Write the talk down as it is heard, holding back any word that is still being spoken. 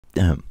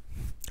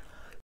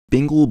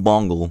Bingle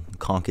Bongle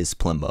Conkus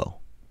Plimbo.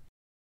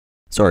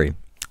 Sorry,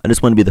 I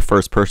just want to be the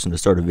first person to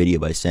start a video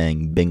by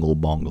saying Bingle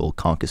Bongle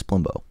Conkus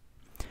Plimbo.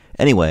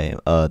 Anyway,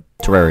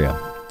 Terraria.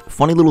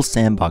 Funny little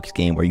sandbox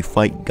game where you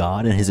fight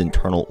God and his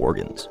internal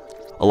organs.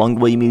 Along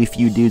the way you meet a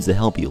few dudes that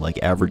help you,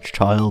 like Average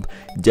Child,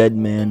 Dead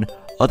Man,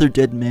 Other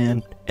Dead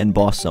Man, and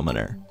Boss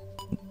Summoner.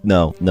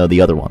 No,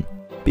 the other one.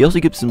 But you also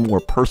get some more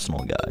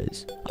personal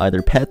guys,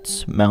 either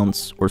pets,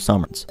 mounts, or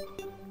summons.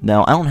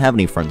 Now, I don't have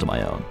any friends of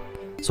my own,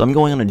 so I'm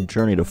going on a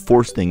journey to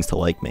force things to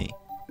like me.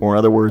 Or in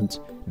other words,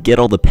 get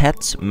all the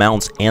pets,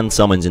 mounts, and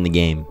summons in the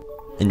game.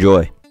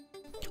 Enjoy.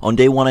 On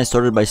day 1 I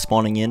started by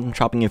spawning in,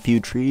 chopping a few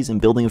trees,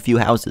 and building a few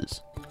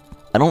houses.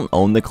 I don't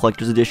own the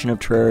collector's edition of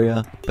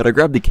Terraria, but I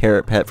grabbed the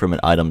carrot pet from an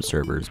item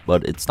servers,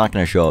 but it's not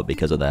going to show up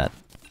because of that.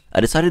 I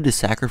decided to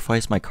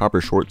sacrifice my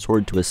copper short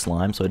sword to a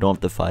slime so I don't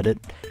have to fight it,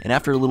 and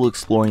after a little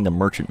exploring the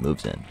merchant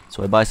moves in,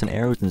 so I buy some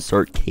arrows and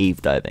start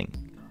cave diving.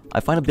 I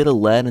find a bit of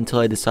lead until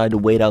I decide to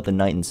wait out the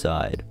night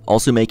inside,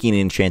 also making an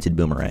enchanted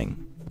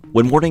boomerang.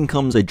 When morning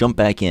comes I jump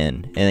back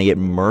in, and I get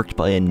murked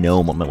by a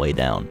gnome on my way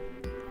down.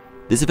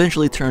 This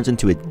eventually turns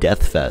into a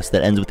death fest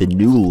that ends with a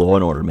new Law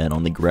and Order man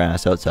on the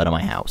grass outside of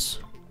my house.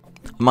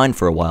 I mined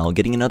for a while,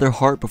 getting another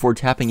heart before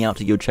tapping out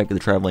to go check the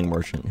traveling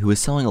merchant, who is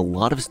selling a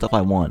lot of stuff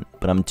I want,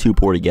 but I'm too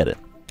poor to get it.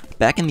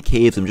 Back in the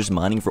caves I'm just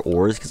mining for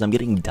ores because I'm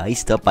getting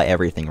diced up by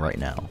everything right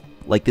now,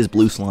 like this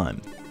blue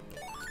slime.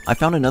 I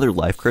found another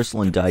life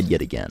crystal and died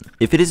yet again.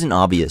 If it isn't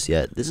obvious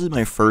yet, this is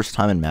my first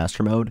time in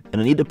Master Mode,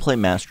 and I need to play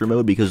Master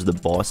Mode because of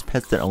the boss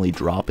pets that only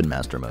drop in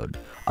Master Mode.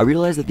 I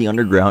realized that the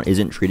underground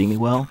isn't treating me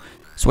well,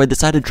 so I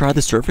decided to try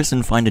the surface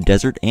and find a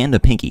desert and a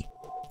pinky.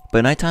 By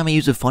nighttime I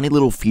use a funny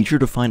little feature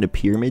to find a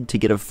pyramid to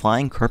get a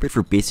flying carpet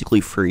for basically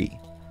free.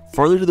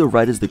 Farther to the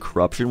right is the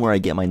corruption where I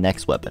get my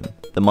next weapon,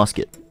 the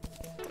musket.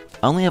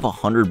 I only have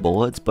 100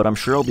 bullets, but I'm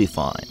sure I'll be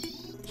fine,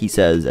 he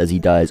says as he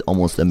dies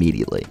almost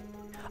immediately.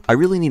 I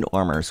really need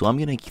armor, so I'm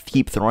gonna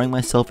keep throwing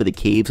myself at the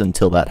caves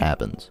until that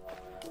happens.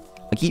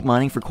 I keep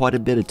mining for quite a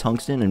bit of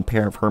tungsten and a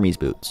pair of Hermes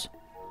boots.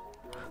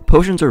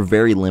 Potions are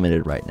very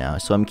limited right now,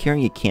 so I'm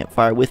carrying a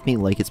campfire with me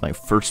like it's my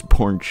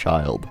firstborn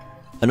child.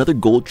 Another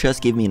gold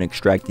chest gave me an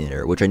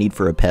extractor, which I need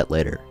for a pet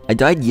later. I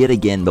died yet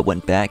again but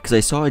went back because I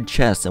saw a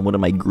chest and one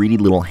of my greedy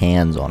little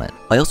hands on it.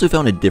 I also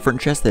found a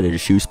different chest that had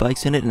shoe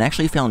spikes in it and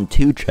actually found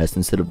 2 chests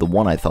instead of the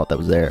one I thought that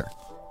was there.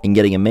 And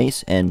getting a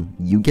mace and,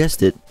 you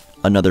guessed it,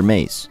 another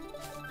mace.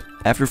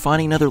 After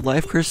finding another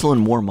life crystal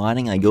and more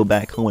mining, I go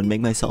back home and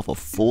make myself a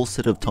full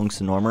set of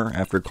tungsten armor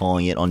after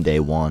calling it on day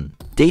 1.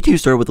 Day 2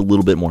 started with a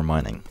little bit more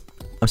mining.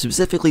 I'm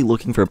specifically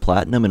looking for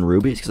platinum and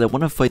rubies because I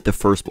want to fight the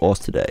first boss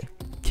today,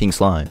 King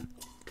Slime.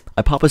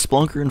 I pop a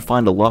splunker and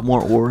find a lot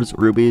more ores,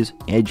 rubies,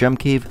 a gem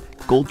cave,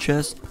 gold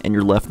chest, and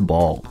your left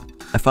ball.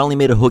 I finally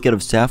made a hook out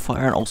of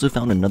sapphire and also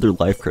found another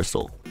life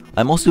crystal.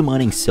 I'm also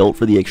mining silt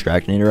for the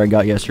extractor I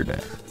got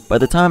yesterday. By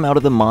the time I'm out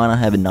of the mine I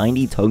have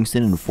 90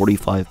 tungsten and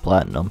 45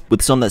 platinum,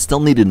 with some that still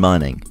needed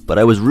mining, but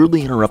I was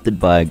rudely interrupted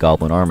by a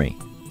goblin army.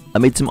 I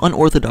made some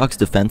unorthodox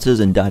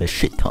defenses and died a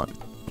shit ton,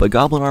 but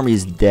goblin army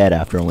is dead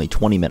after only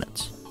 20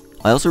 minutes.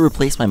 I also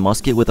replaced my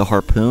musket with a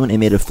harpoon and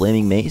made a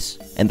flaming mace,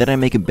 and then I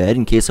make a bed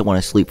in case I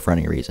want to sleep for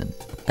any reason.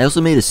 I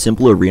also made a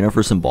simple arena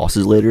for some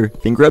bosses later,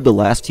 then grabbed the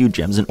last few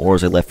gems and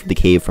ores I left for the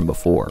cave from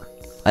before.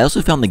 I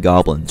also found the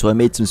goblin, so I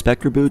made some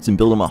spectre boots and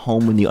built them at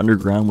home in the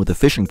underground with a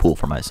fishing pool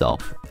for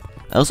myself.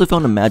 I also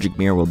found a magic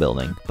mirror while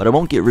building, but I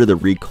won't get rid of the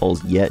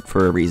recalls yet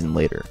for a reason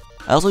later.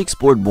 I also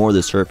explored more of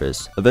the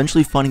surface,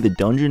 eventually finding the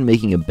dungeon and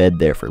making a bed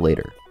there for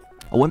later.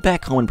 I went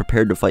back home and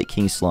prepared to fight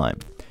King Slime.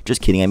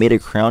 Just kidding, I made a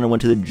crown and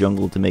went to the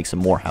jungle to make some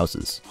more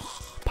houses.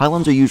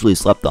 Pylons are usually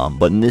slept on,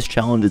 but in this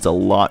challenge it's a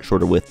lot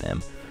shorter with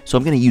them, so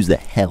I'm going to use the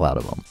hell out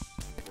of them.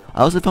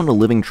 I also found a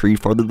living tree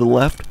farther to the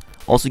left,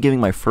 also giving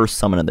my first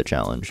summon of the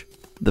challenge,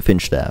 the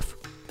Finch Staff.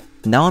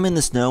 Now I'm in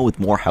the snow with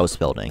more house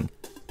building.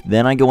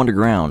 Then I go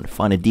underground,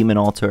 find a demon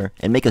altar,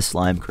 and make a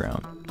slime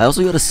crown. I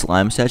also got a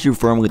slime statue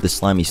for him with the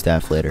slimy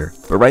staff later,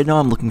 but right now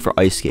I'm looking for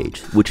ice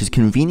gauge, which is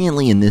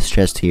conveniently in this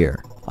chest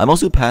here. I'm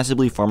also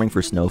passively farming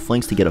for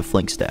snowflakes to get a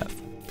flink staff.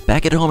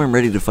 Back at home I'm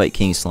ready to fight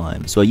King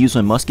Slime, so I use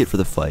my musket for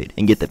the fight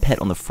and get the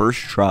pet on the first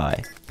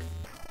try.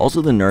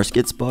 Also the nurse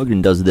gets bugged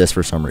and does this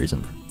for some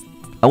reason.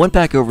 I went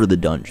back over to the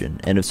dungeon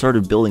and have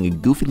started building a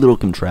goofy little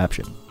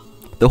contraption.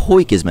 The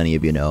Hoik, as many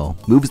of you know,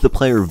 moves the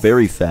player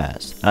very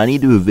fast, and I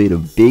need to evade a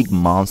big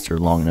monster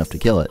long enough to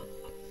kill it.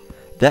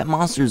 That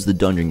monster is the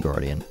Dungeon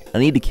Guardian. I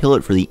need to kill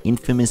it for the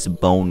infamous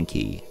Bone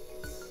Key.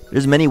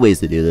 There's many ways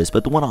to do this,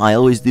 but the one I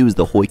always do is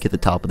the Hoik at the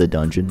top of the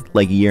dungeon,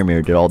 like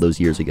Ymir did all those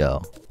years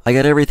ago. I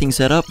got everything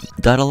set up,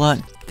 died a lot,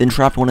 then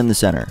dropped one in the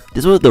center.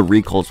 This is what the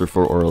recalls were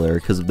for earlier,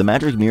 because the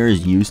magic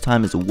mirror's use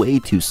time is way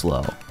too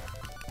slow.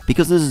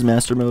 Because this is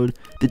master mode,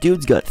 the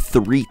dude's got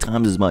 3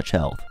 times as much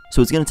health,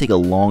 so it's going to take a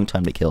long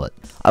time to kill it.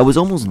 I was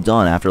almost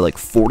done after like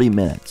 40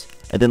 minutes,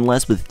 and then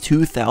less with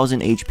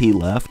 2000 HP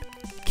left,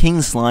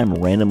 King Slime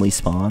randomly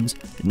spawns,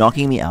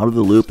 knocking me out of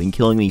the loop and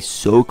killing me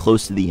so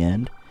close to the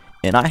end,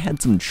 and I had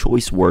some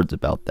choice words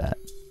about that.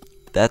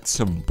 That's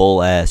some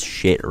bull ass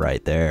shit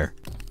right there.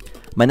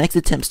 My next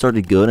attempt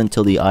started good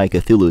until the Eye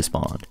Cthulhu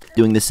spawned,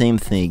 doing the same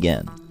thing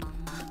again.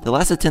 The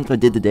last attempt I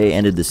did today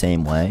ended the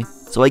same way,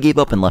 so I gave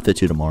up and left it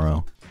to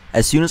tomorrow.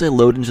 As soon as I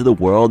load into the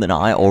world, an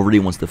Eye already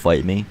wants to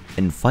fight me,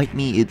 and fight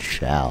me it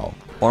shall.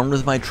 Armed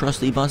with my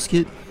trusty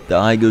musket, the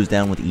Eye goes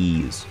down with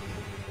ease.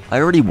 I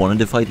already wanted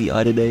to fight the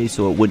Eye today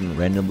so it wouldn't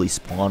randomly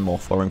spawn while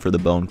farming for the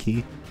bone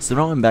key, so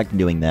now I'm back to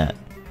doing that.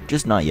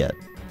 Just not yet.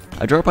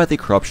 I drop by the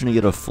corruption to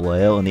get a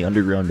flail in the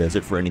underground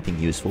desert for anything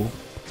useful,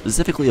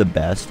 specifically a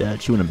bass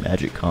statue and a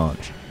magic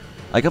conch.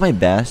 I got my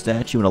bass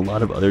statue and a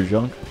lot of other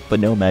junk, but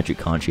no magic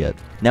conch yet.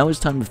 Now it's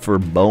time for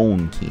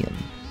bone keying.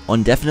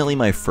 On definitely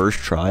my first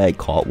try I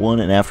caught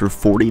one, and after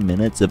 40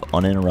 minutes of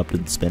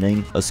uninterrupted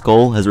spinning, a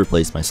skull has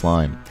replaced my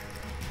slime.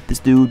 This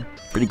dude,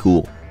 pretty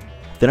cool.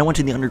 Then I went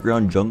to the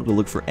underground jungle to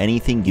look for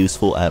anything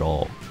useful at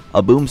all.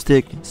 A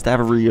boomstick, staff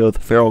of Reoth,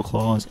 feral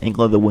claws,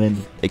 ankle of the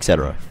wind,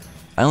 etc.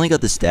 I only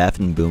got the staff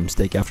and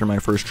boomstick after my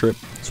first trip,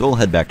 so I'll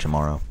head back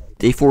tomorrow.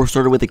 Day 4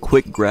 started with a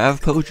quick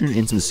grav potion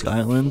and some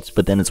skylands,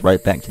 but then it's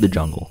right back to the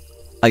jungle.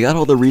 I got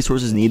all the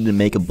resources needed to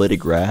make a blade of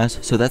grass,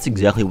 so that's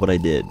exactly what I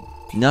did.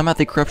 Now I'm at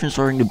the corruption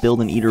starting to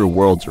build an Eater of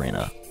Worlds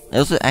arena. I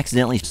also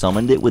accidentally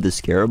summoned it with a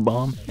scarab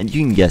bomb, and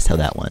you can guess how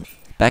that went.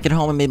 Back at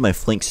home I made my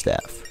flink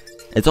staff.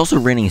 It's also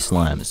raining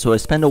slime, so I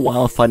spend a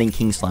while fighting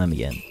King Slime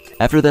again.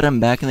 After that I'm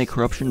back in the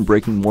corruption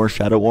breaking more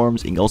shadow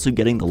worms and also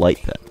getting the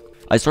light pet.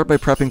 I start by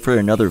prepping for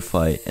another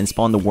fight and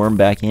spawn the worm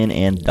back in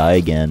and die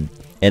again,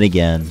 and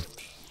again,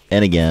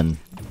 and again.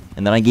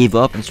 And then I gave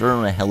up and started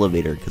on a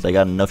elevator because I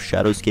got enough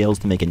shadow scales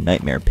to make a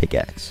nightmare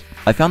pickaxe.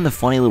 I found the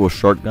funny little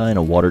shark guy in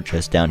a water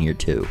chest down here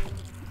too.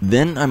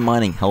 Then I'm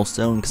mining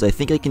Hellstone because I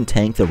think I can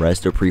tank the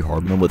rest of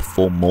Pre-Hardman with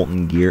full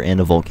molten gear and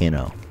a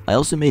volcano. I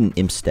also made an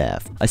imp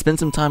staff. I spent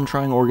some time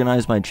trying to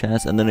organize my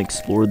chest and then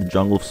explored the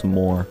jungle some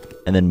more,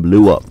 and then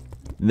blew up.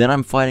 Then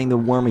I'm fighting the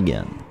worm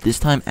again, this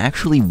time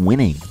actually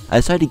winning. I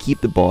decided to keep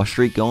the boss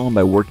streak going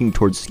by working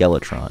towards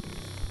Skeletron,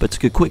 but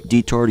took a quick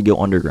detour to go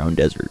underground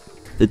desert.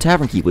 The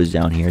tavern keep was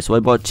down here, so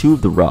I bought 2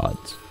 of the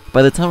rods.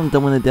 By the time I'm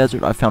done with the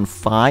desert, I found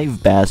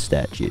 5 bass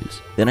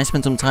statues. Then I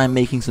spent some time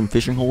making some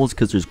fishing holes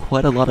because there's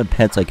quite a lot of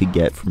pets I could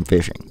get from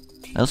fishing.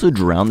 I also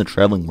drowned the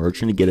traveling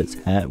merchant to get its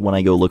hat when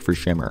I go look for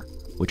Shimmer,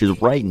 which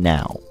is right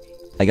now.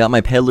 I got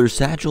my peddler's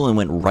satchel and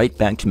went right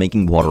back to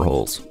making water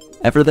holes.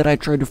 After that I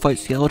tried to fight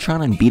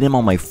Skeletron and beat him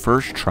on my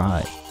first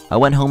try. I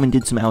went home and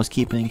did some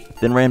housekeeping,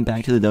 then ran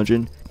back to the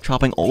dungeon,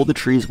 chopping all the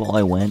trees while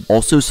I went,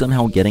 also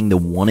somehow getting the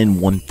 1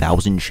 in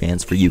 1,000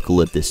 chance for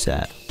Eucalyptus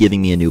sap,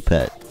 giving me a new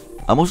pet.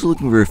 I'm also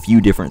looking for a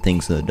few different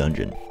things in the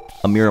dungeon.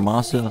 A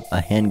Miramasa, a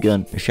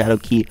handgun, a shadow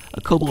key,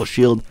 a cobalt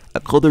shield, a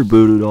colored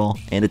voodoo doll,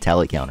 and a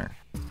talent counter.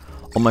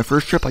 On my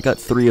first trip I got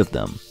 3 of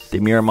them, the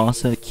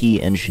Miramasa,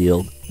 key, and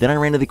shield. Then I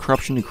ran to the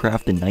corruption to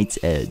craft the Knight's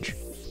Edge.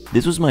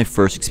 This was my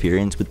first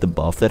experience with the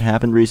buff that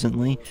happened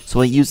recently,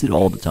 so I used it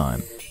all the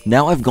time.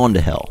 Now I've gone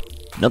to hell.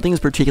 Nothing is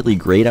particularly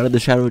great out of the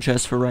shadow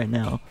chest for right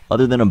now,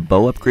 other than a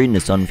bow upgrade and a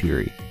Sun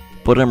Fury.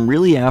 What I'm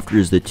really after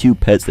is the 2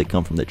 pets that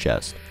come from the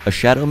chest, a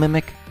Shadow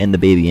Mimic and the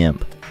Baby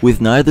Imp.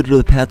 With neither of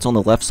the pets on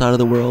the left side of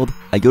the world,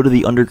 I go to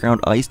the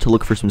underground ice to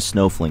look for some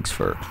snowflakes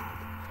fur.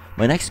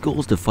 My next goal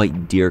is to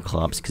fight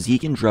Deerclops because he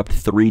can drop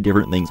 3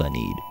 different things I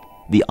need.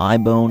 The eye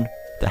bone,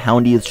 the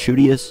Houndius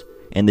Shootius,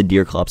 and the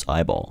Deerclops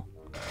eyeball.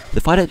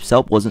 The fight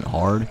itself wasn't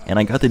hard, and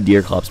I got the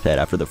Deerclops pet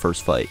after the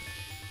first fight.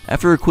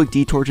 After a quick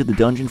detour to the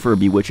dungeon for a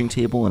bewitching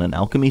table and an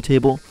alchemy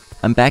table,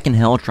 I'm back in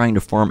hell trying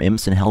to farm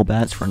imps and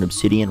hellbats for an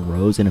obsidian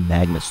rose and a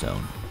magma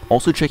stone.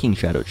 Also checking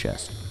shadow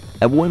chests.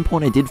 At one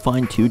point I did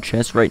find 2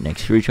 chests right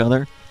next to each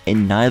other,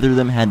 and neither of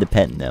them had the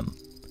pet in them.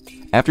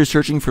 After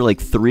searching for like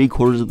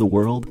 3/4 of the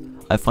world,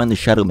 I find the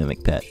Shadow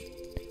Mimic pet.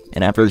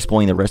 And after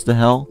exploring the rest of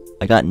hell,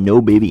 I got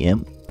no baby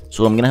imp,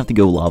 so I'm gonna have to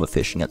go lava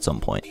fishing at some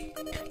point.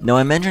 Now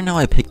I mentioned how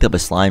I picked up a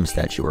slime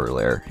statue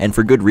earlier, and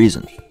for good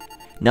reason.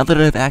 Now that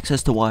I have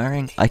access to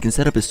wiring, I can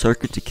set up a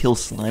circuit to kill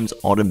slimes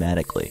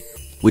automatically,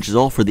 which is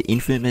all for the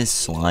infamous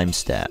slime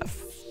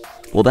staff.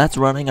 While that's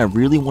running, I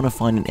really want to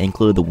find an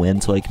anklet of the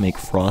wind so I can make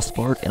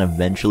Frostspark and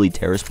eventually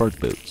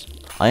Terraspark boots.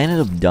 I ended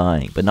up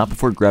dying, but not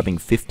before grabbing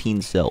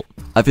 15 silt.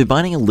 I've been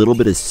buying a little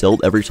bit of silt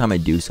every time I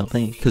do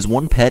something, because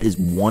one pet is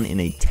 1 in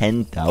a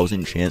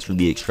 10,000 chance for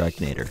the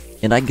Extractinator,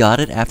 and I got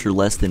it after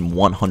less than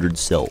 100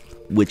 silt,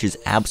 which is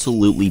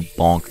absolutely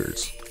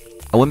bonkers.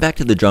 I went back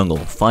to the jungle,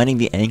 finding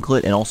the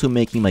anklet and also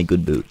making my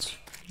good boots.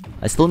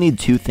 I still need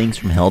 2 things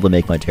from hell to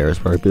make my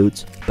Terraspark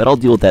boots, but I'll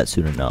deal with that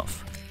soon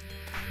enough.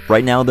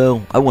 Right now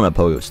though, I want a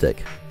pogo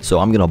stick, so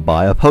I'm gonna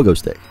buy a pogo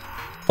stick.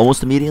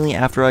 Almost immediately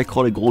after I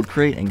caught a gold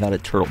crate and got a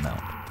turtle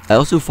mount. I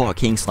also fought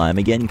King Slime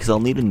again because I'll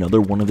need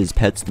another one of his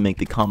pets to make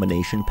the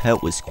combination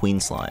pet with Queen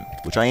Slime,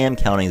 which I am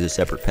counting as a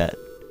separate pet.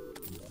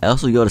 I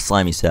also got a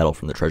slimy saddle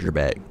from the treasure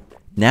bag.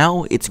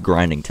 Now it's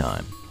grinding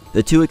time.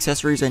 The 2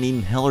 accessories I need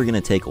in hell are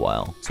gonna take a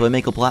while, so I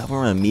make a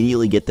platform and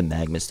immediately get the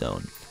magma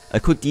stone.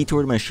 A quick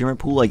detour to my shimmer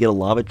pool, I get a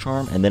lava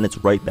charm, and then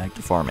it's right back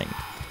to farming.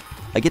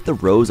 I get the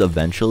rose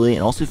eventually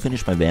and also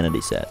finish my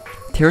vanity set.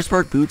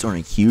 Terraspark boots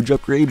aren't a huge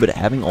upgrade, but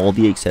having all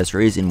the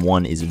accessories in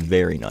one is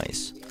very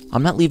nice.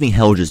 I'm not leaving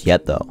hell just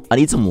yet though. I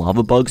need some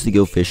lava bugs to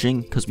go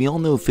fishing, cause we all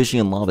know fishing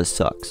in lava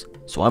sucks.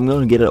 So I'm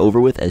gonna get it over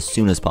with as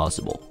soon as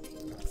possible.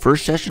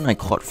 First session I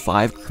caught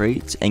 5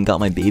 crates and got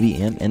my baby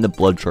imp and the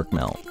blood shark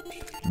mount.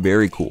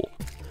 Very cool.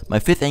 My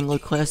 5th angler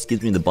class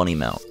gives me the bunny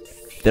mount.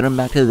 Then I'm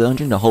back to the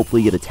dungeon to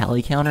hopefully get a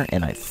tally counter,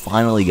 and I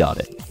finally got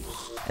it.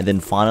 And then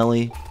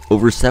finally,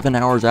 over 7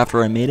 hours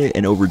after I made it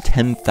and over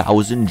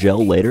 10,000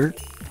 gel later,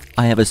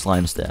 I have a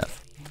slime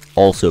staff.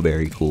 Also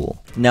very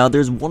cool. Now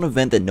there's one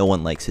event that no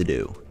one likes to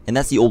do, and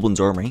that's the Old One's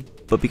Army,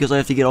 but because I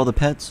have to get all the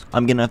pets,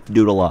 I'm gonna have to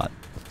do it a lot.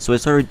 So I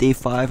started day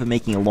 5 of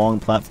making a long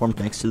platform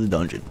next to the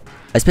dungeon.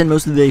 I spent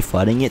most of the day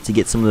fighting it to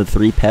get some of the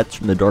 3 pets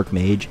from the Dark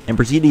Mage, and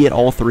proceeded to get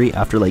all 3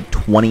 after like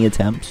 20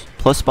 attempts,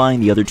 plus buying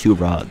the other 2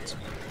 rods.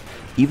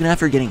 Even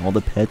after getting all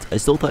the pets, I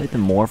still fight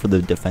them more for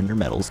the defender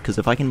medals, because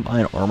if I can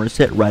buy an armor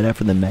set right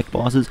after the mech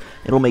bosses,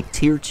 it'll make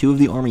tier 2 of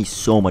the army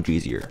so much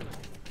easier.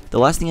 The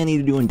last thing I need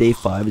to do on day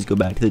 5 is go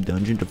back to the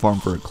dungeon to farm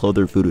for a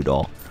Clother Voodoo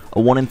Doll, a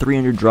 1 in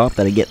 300 drop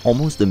that I get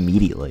almost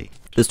immediately.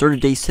 At the start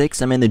of day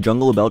 6, I'm in the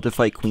jungle about to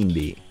fight Queen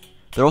Bee.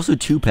 There are also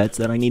 2 pets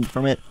that I need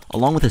from it,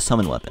 along with a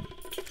summon weapon.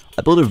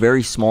 I built a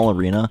very small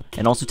arena,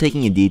 and also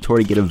taking a detour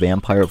to get a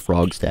vampire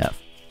frog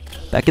staff.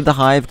 Back at the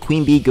hive,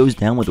 Queen Bee goes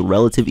down with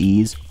relative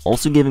ease,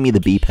 also giving me the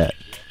bee pet.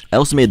 I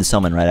also made the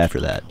summon right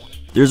after that.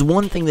 There's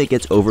one thing that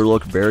gets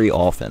overlooked very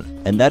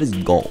often, and that is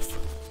golf.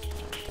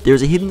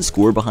 There's a hidden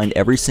score behind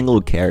every single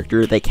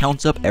character that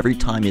counts up every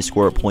time you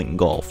score a point in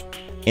golf,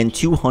 and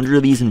 200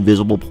 of these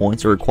invisible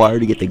points are required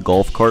to get the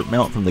golf cart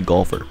mount from the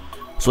golfer.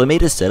 So I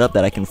made a setup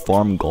that I can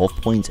farm golf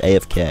points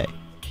AFK.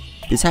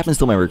 This happens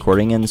till my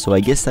recording ends, so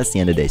I guess that's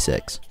the end of day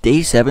 6.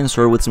 Day 7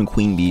 started with some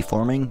Queen Bee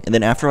farming, and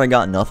then after I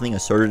got nothing, I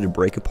started to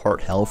break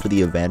apart hell for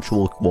the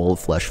eventual Wall of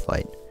Flesh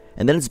fight.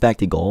 And then it's back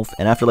to golf,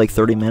 and after like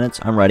 30 minutes,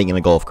 I'm riding in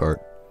a golf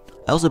cart.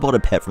 I also bought a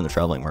pet from the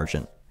traveling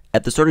merchant.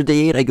 At the start of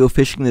day 8, I go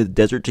fishing in the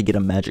desert to get a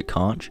magic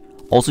conch,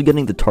 also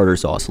getting the tartar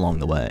sauce along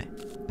the way.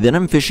 Then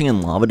I'm fishing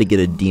in lava to get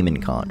a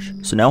demon conch,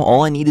 so now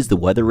all I need is the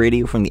weather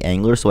radio from the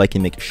angler so I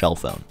can make a shell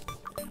phone.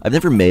 I've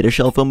never made a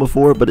shell phone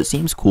before, but it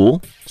seems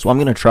cool, so I'm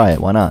gonna try it,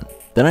 why not?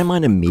 Then I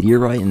mined a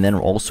meteorite and then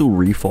also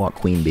refought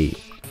Queen Bee.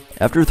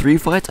 After 3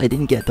 fights, I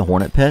didn't get the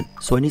hornet pet,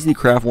 so I needed to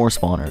craft more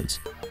spawners.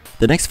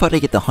 The next fight I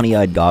get the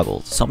honey-eyed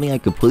goggles, something I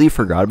completely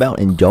forgot about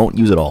and don't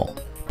use at all.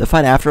 The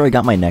fight after I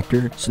got my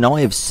nectar, so now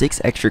I have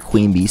 6 extra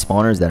Queen Bee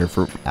spawners that are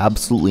for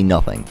absolutely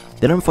nothing.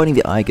 Then I'm fighting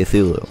the Eye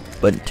Cthulhu,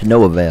 but to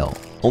no avail.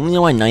 Only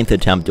on my 9th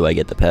attempt do I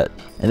get the pet.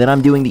 And then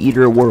I'm doing the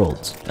Eater of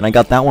Worlds, and I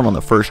got that one on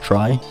the first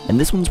try, and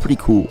this one's pretty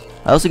cool.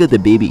 I also got the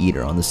Baby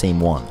Eater on the same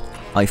one.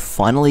 I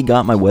finally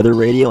got my weather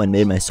radio and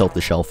made myself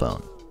the shell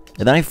phone.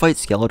 And then I fight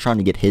Skeletron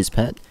to get his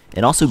pet,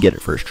 and also get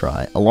it first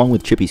try, along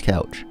with Chippy's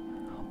couch.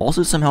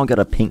 Also somehow got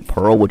a pink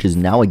pearl, which is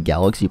now a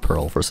galaxy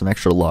pearl for some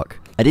extra luck.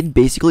 I did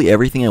basically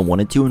everything I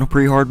wanted to in a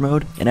pre-hard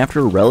mode, and after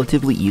a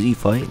relatively easy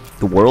fight,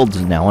 the world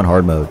is now in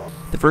hard mode.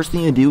 The first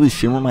thing I do is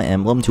shimmer my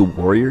emblem to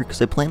warrior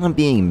because I plan on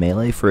being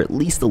melee for at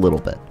least a little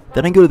bit.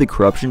 Then I go to the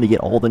corruption to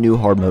get all the new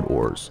hard mode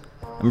ores.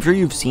 I'm sure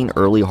you've seen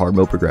early hard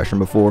mode progression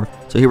before,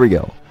 so here we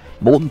go.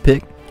 Molten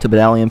pick, to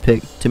medallion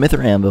pick, to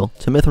mithril anvil,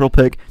 to mithril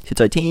pick, to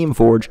titanium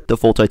forge, to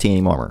full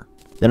titanium armor.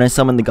 Then I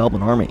summon the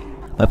goblin army.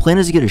 My plan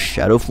is to get a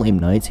Shadow Flame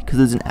Knight because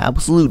it's an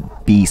absolute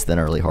beast in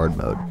early hard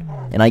mode,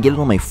 and I get it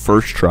on my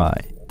first try.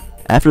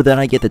 After that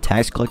I get the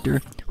tax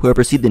collector, who I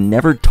proceed to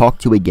never talk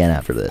to again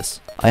after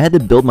this. I had to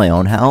build my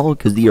own howl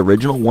because the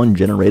original one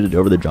generated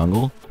over the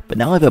jungle, but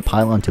now I have a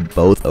pylon to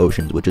both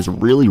oceans, which is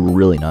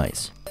really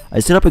nice. I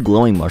set up a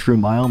glowing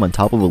mushroom biome on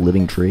top of a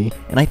living tree,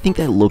 and I think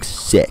that looks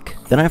sick.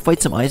 Then I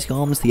fight some ice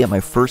golems to get my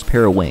first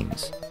pair of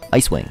wings.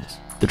 Ice wings.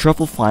 The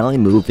truffle finally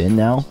moved in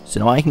now, so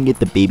now I can get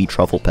the baby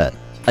truffle pet.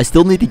 I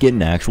still need to get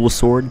an actual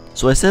sword,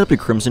 so I set up a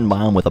crimson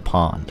biome with a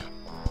pond.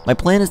 My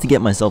plan is to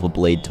get myself a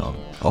blade tongue,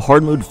 a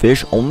hard mode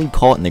fish only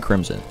caught in the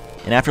crimson,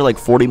 and after like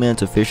 40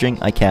 minutes of fishing,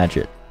 I catch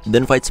it.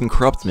 Then fight some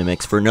corrupt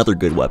mimics for another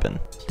good weapon,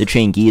 the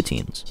chain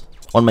guillotines.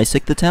 On my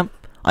 6th attempt,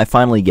 I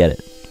finally get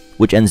it,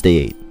 which ends day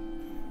 8.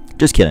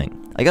 Just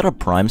kidding, I got a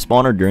prime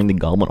spawner during the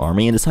goblin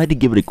army and decided to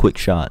give it a quick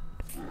shot.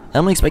 I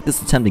don't expect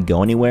this attempt to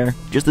go anywhere,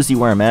 just to see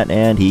where I'm at,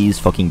 and he's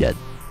fucking dead.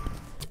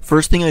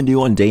 First thing I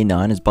do on day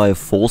 9 is buy a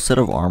full set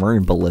of armor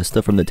and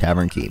ballista from the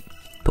Tavern Keep.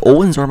 The Old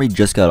One's army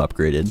just got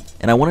upgraded,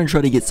 and I want to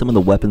try to get some of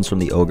the weapons from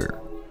the ogre.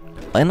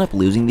 I end up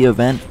losing the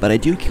event, but I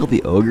do kill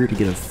the ogre to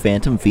get a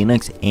phantom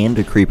phoenix and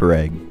a creeper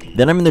egg.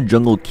 Then I'm in the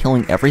jungle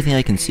killing everything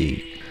I can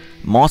see.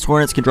 Moss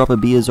hornets can drop a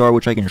Beazar,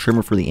 which I can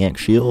shimmer for the ant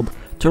shield,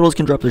 turtles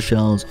can drop the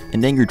shells,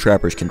 and angry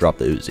trappers can drop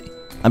the Uzi.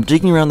 I'm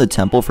digging around the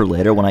temple for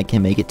later when I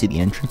can make it to the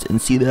entrance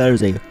and see that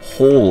there's a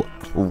hole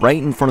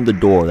right in front of the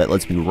door that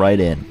lets me right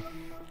in.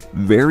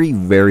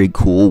 Very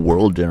cool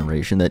world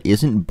generation that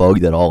isn't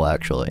bugged at all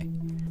actually.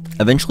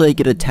 Eventually I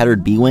get a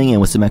tattered B-wing, and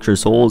with some extra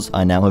souls,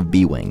 I now have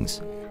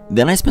B-wings.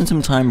 Then I spend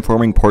some time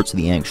farming parts of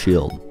the Ankh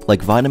shield,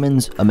 like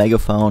vitamins, a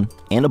megaphone,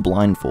 and a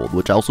blindfold,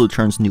 which also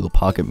turns into a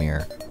pocket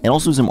mirror, and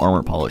also some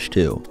armor polish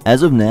too.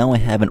 As of now, I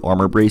have an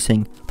armor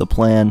bracing, the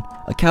plan,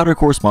 a counter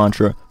course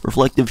mantra,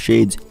 reflective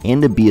shades,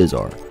 and a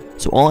Beazar,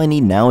 so all I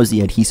need now is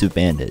the adhesive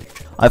bandage.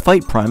 I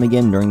fight Prime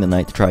again during the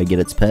night to try to get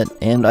its pet,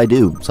 and I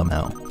do,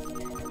 somehow.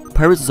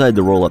 Pirates decided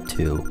to roll up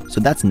too, so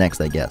that's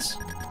next I guess.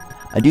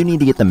 I do need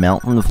to get the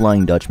mount from the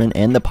Flying Dutchman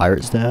and the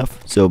pirate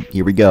staff, so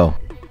here we go.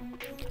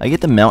 I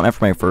get the mount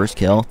after my first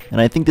kill, and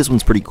I think this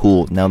one's pretty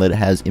cool now that it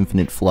has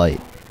infinite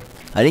flight.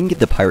 I didn't get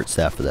the pirate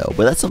staff though,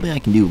 but that's something I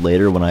can do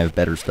later when I have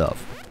better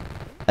stuff.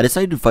 I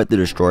decided to fight the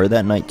destroyer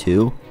that night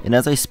too, and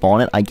as I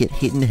spawn it, I get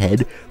hit in the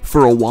head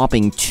for a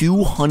whopping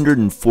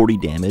 240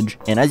 damage,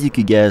 and as you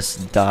could guess,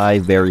 die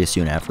very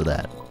soon after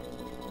that.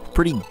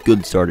 Pretty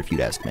good start if you'd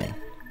ask me.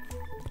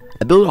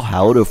 I built a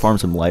Hallow to farm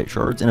some light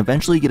shards, and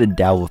eventually get a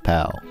Dow of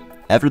Pow.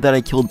 After that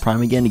I killed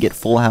Prime again to get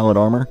full Hallowed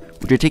armor,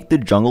 which I take to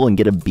the jungle and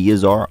get a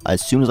Beazar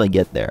as soon as I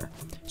get there.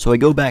 So I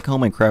go back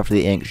home and craft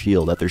the Ink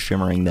Shield after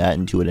shimmering that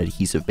into an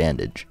adhesive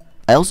bandage.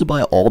 I also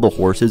buy all the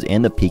horses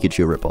and the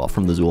Pikachu ripoff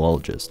from the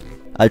zoologist.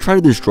 I try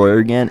to destroy her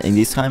again, and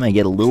this time I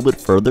get a little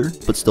bit further,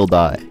 but still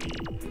die.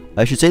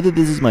 I should say that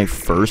this is my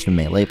first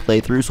melee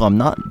playthrough, so I'm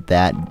not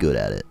that good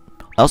at it.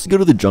 I also go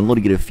to the jungle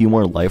to get a few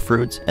more life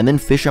fruits, and then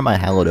fish at my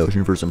Hallowed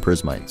Ocean for some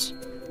prismites.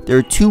 There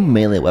are two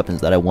melee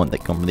weapons that I want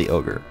that come from the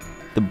Ogre.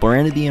 The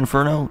Brand of the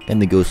Inferno, and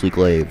the Ghostly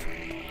Glaive.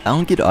 I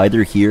don't get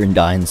either here and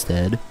die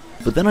instead,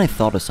 but then I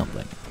thought of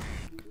something.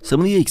 Some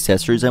of the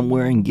accessories I'm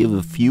wearing give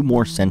a few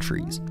more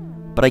sentries,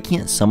 but I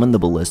can't summon the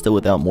Ballista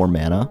without more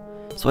mana,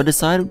 so I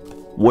decided,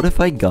 what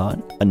if I got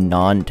a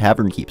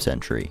non-Tavern Keep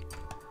sentry?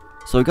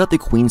 So I got the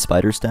Queen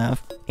Spider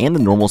Staff, and the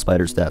normal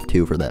Spider Staff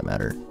too for that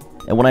matter,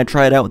 and when I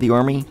try it out with the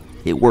army,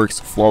 it works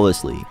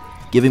flawlessly,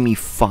 giving me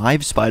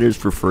 5 spiders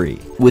for free.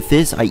 With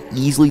this, I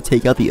easily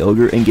take out the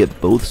Ogre and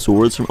get both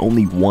swords from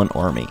only one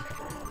army.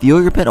 The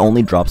Ogre pet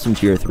only drops from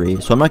tier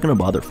 3, so I'm not going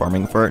to bother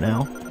farming for it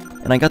now.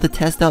 And I got to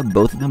test out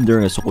both of them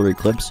during a solar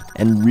eclipse,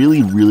 and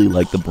really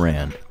like the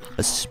Brand,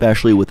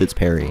 especially with its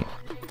parry.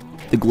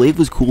 The Glaive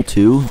was cool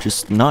too,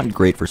 just not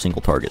great for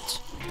single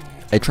targets.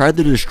 I tried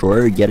the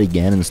Destroyer yet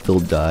again and still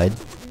died,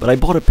 but I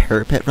bought a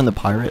Parrot pet from the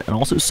Pirate and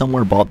also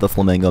somewhere bought the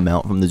Flamingo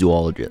mount from the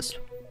Zoologist.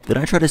 Then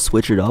I try to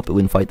switch it up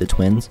and fight the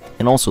twins,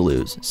 and also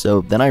lose,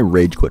 so then I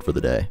rage quit for the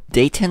day.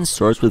 Day 10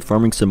 starts with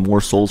farming some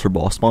more souls for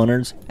boss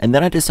spawners, and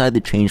then I decide to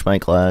change my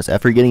class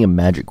after getting a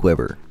magic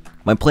quiver.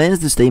 My plan is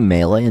to stay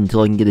melee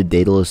until I can get a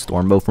Daedalus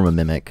Stormbow from a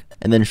Mimic,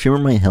 and then shimmer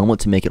my helmet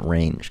to make it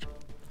ranged.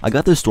 I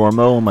got the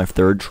Stormbow on my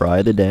 3rd try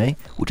of the day,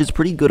 which is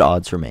pretty good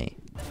odds for me.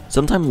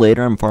 Sometime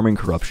later I'm farming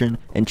Corruption,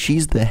 and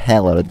cheese the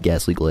hell out of the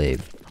Ghastly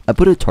Glaive. I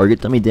put a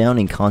target dummy down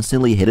and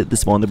constantly hit it to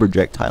spawn the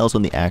projectiles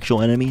on the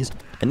actual enemies,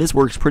 and this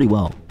works pretty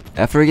well.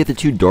 After I get the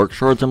 2 dark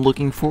shards I'm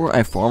looking for,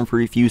 I farm for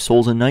a few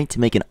souls a night to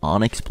make an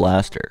Onyx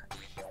Blaster.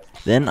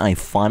 Then I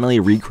finally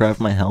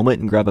recraft my helmet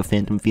and grab a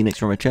Phantom Phoenix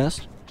from a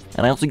chest,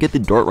 and I also get the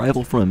dart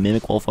rifle from a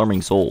Mimic while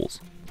farming souls.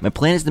 My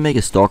plan is to make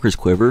a Stalker's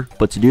Quiver,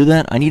 but to do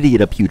that I need to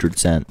get a Putrid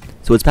Scent,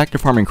 so it's back to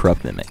farming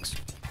Corrupt Mimics.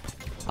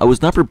 I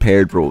was not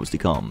prepared for what was to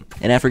come,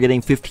 and after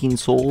getting 15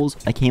 souls,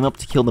 I came up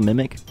to kill the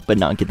Mimic, but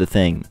not get the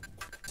thing.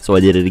 So I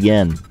did it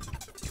again,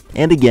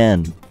 and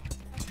again,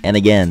 and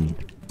again.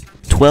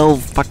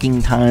 12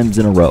 fucking times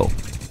in a row.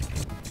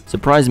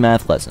 Surprise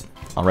math lesson,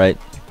 alright?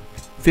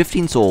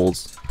 15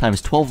 souls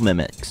times 12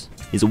 mimics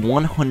is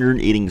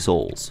 180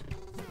 souls.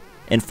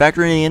 And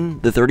factoring in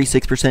the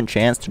 36%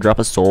 chance to drop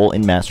a soul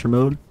in master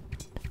mode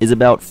is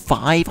about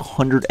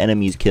 500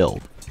 enemies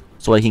killed,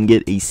 so I can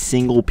get a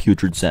single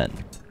putrid scent.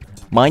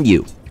 Mind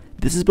you,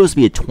 this is supposed to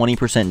be a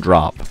 20%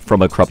 drop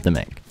from a corrupt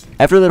mimic.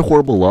 After that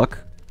horrible luck,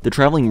 the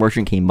traveling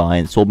merchant came by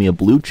and sold me a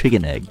blue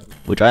chicken egg,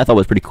 which I thought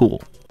was pretty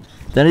cool.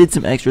 Then I did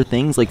some extra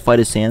things like fight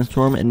a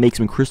sandstorm and make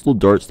some crystal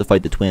darts to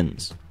fight the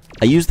twins.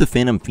 I used the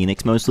Phantom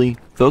Phoenix mostly,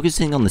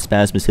 focusing on the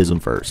Spasmicism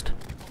first.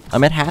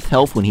 I'm at half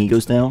health when he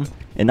goes down,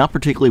 and not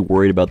particularly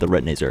worried about the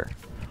Retinazer.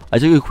 I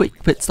took a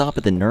quick pit stop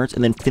at the Nerds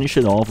and then finished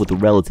it off with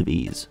relative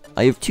ease.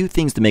 I have 2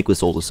 things to make with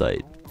Soul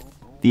Sight: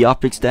 the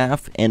Optic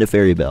Staff and a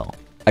Fairy Bell.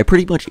 I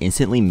pretty much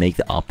instantly make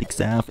the Optic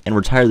Staff and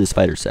retire the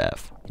Spider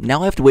Staff.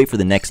 Now I have to wait for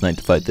the next night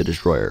to fight the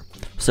Destroyer,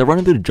 so I run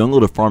into the jungle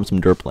to farm some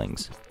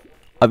Derplings.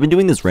 I've been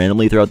doing this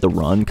randomly throughout the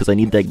run because I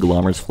need that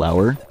Glommer's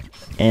Flower,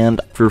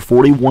 and for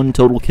 41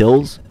 total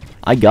kills,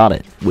 I got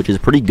it, which is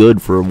pretty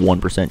good for a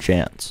 1%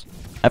 chance.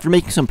 After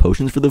making some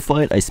potions for the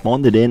fight, I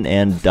spawned it in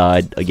and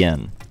died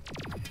again.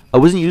 I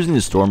wasn't using the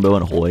Stormbow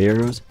and Holy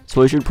Arrows,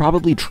 so I should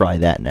probably try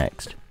that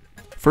next.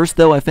 First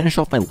though, I finish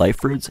off my life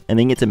fruits and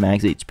then get to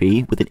max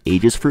HP with an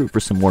Aegis fruit for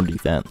some more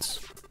defense.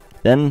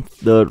 Then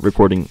the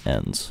recording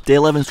ends. Day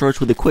 11 starts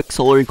with a quick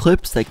solar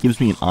eclipse that gives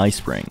me an eye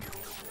spring.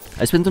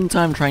 I spend some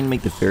time trying to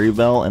make the Fairy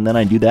Bell, and then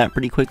I do that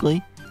pretty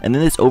quickly, and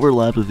then this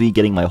overlaps with me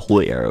getting my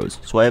Holy Arrows,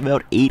 so I have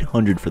about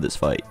 800 for this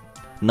fight.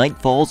 Night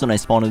falls and I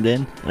spawn it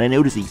in, and I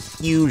notice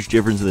a huge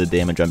difference in the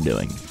damage I'm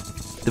doing.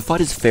 The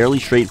fight is fairly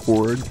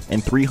straightforward,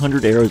 and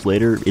 300 arrows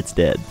later, it's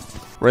dead.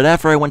 Right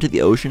after I went to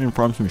the ocean and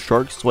farmed some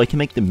sharks so I can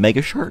make the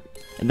Mega Shark,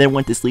 and then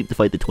went to sleep to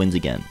fight the twins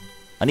again.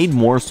 I need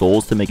more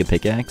souls to make a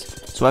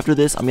pickaxe, so after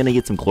this I'm gonna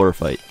get some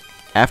Chlorophyte.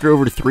 After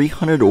over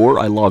 300 ore,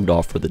 I logged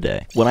off for the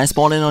day. When I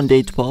spawned in on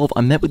day 12,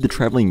 I met with the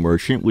traveling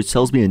merchant, which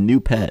sells me a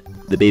new pet,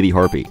 the baby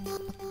harpy.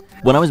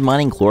 When I was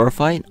mining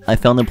Chlorophyte, I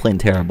found them playing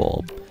Terra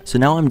Bulb, So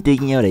now I'm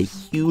digging out a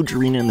huge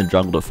arena in the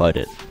jungle to fight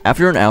it.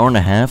 After an hour and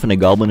a half and a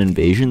goblin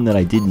invasion that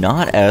I did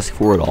not ask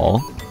for at all,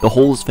 the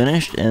hole is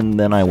finished and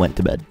then I went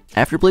to bed.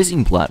 After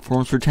placing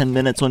platforms for 10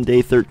 minutes on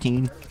day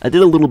 13, I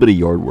did a little bit of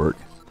yard work.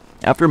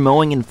 After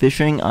mowing and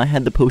fishing, I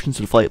had the potions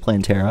to fight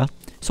Plantera,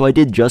 so I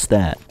did just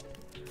that.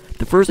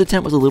 The first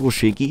attempt was a little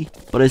shaky,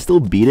 but I still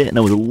beat it and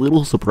I was a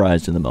little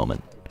surprised in the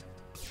moment.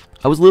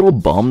 I was a little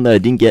bummed that I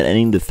didn't get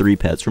any of the 3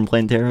 pets from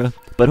Plantera,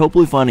 but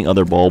hopefully finding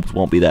other bulbs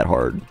won't be that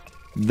hard.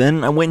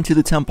 Then I went into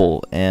the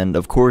temple, and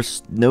of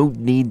course, no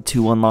need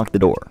to unlock the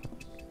door.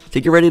 To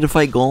get ready to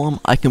fight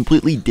Golem, I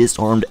completely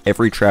disarmed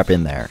every trap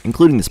in there,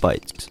 including the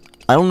spikes.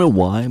 I don't know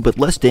why, but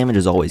less damage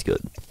is always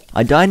good.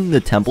 I died in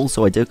the temple,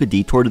 so I took a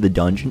detour to the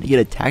dungeon to get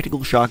a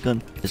tactical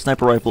shotgun, a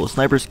sniper rifle, a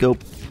sniper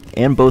scope,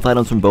 and both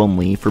items from Bone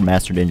Lee for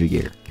Master Ninja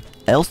gear.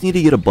 I also need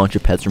to get a bunch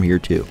of pets from here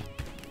too.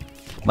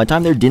 My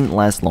time there didn't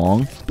last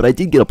long, but I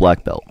did get a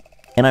black belt.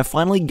 And I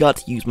finally got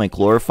to use my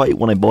chlorophyte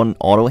when I bought an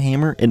auto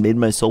hammer and made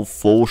myself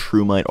full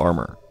shroomite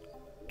armor.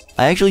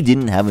 I actually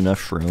didn't have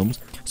enough shrooms,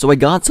 so I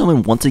got some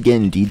and once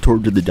again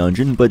detoured to the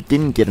dungeon, but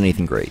didn't get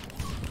anything great.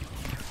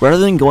 Rather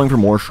than going for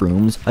more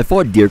shrooms, I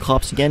fought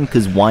Deerclops again,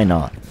 cause why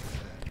not?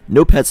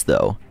 No pets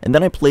though, and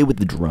then I played with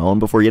the drone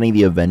before getting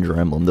the Avenger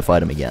emblem to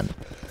fight him again.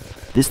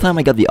 This time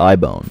I got the eye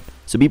bone,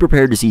 so be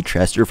prepared to see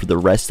Chester for the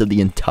rest of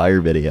the entire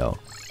video.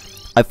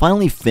 I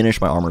finally finished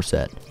my armor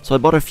set, so I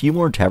bought a few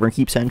more Tavern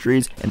Keep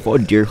sentries and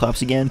fought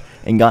Deerclops again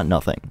and got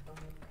nothing.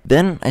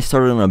 Then I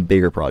started on a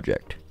bigger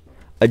project,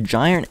 a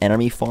giant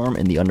enemy farm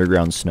in the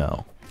underground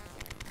snow.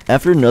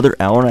 After another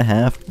hour and a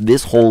half,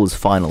 this hole is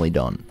finally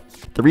done.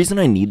 The reason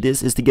I need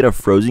this is to get a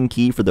frozen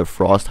key for the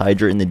Frost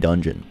Hydra in the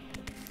dungeon.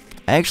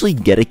 I actually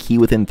get a key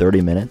within 30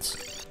 minutes,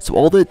 so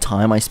all the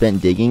time I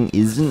spent digging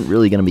isn't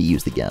really going to be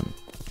used again.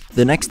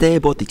 The next day I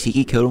bought the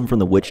Tiki Totem from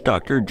the Witch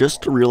Doctor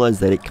just to realize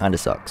that it kinda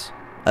sucks.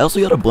 I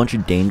also got a bunch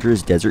of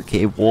dangerous desert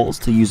cave walls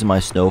to use in my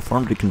snow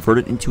farm to convert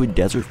it into a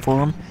desert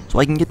farm so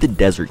I can get the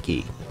desert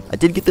key. I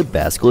did get the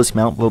basilisk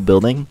mount while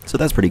building, so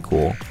that's pretty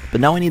cool, but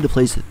now I need to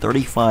place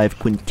 35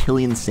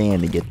 quintillion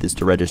sand to get this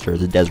to register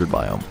as a desert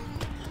biome.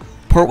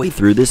 Partway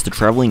through this, the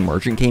traveling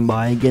merchant came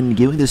by again,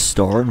 giving the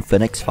star and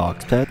phoenix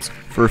fox pets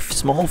for a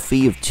small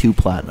fee of 2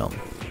 platinum,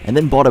 and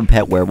then bought a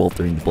pet werewolf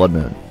during the blood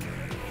moon.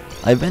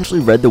 I eventually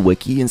read the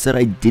wiki and said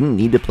I didn't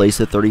need to place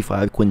the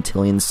 35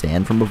 quintillion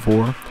sand from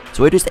before,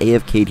 so I just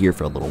AFK'd here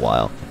for a little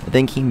while, and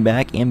then came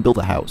back and built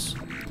a house.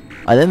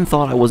 I then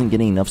thought I wasn't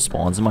getting enough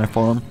spawns in my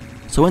farm,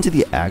 so I went to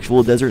the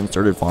actual desert and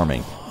started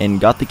farming,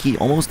 and got the key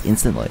almost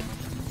instantly.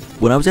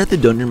 When I was at the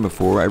dungeon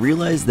before, I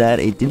realized that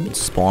it didn't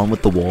spawn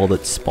with the wall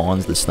that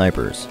spawns the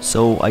snipers,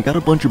 so I got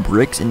a bunch of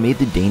bricks and made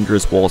the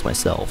dangerous walls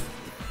myself.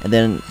 And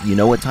then, you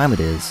know what time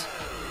it is.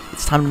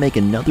 It's time to make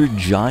another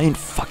giant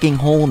fucking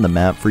hole in the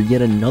map for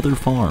yet another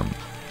farm.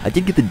 I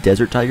did get the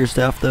Desert Tiger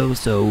staff though,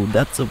 so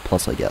that's a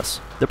plus I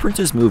guess. The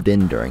princess moved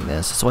in during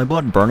this, so I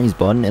bought Bernie's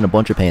button and a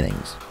bunch of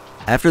paintings.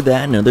 After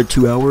that, in another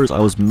 2 hours, I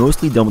was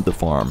mostly done with the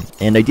farm,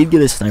 and I did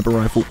get a sniper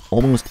rifle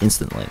almost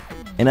instantly.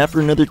 And after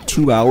another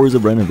 2 hours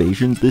of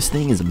renovations, this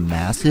thing is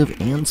massive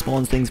and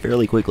spawns things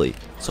fairly quickly.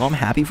 So I'm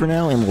happy for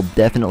now and will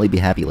definitely be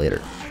happy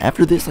later.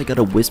 After this, I got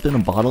a wisp in a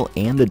bottle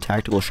and the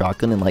tactical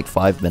shotgun in like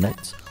 5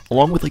 minutes,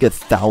 along with like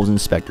 1,000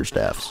 Spectre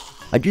staffs.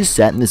 I just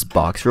sat in this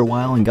box for a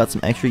while and got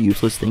some extra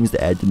useless things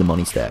to add to the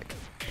money stack.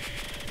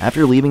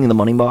 After leaving in the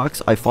money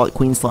box, I fought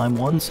Queen Slime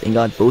once and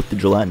got both the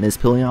gelatinous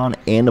pillion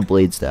and a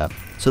blade staff,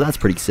 so that's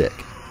pretty sick.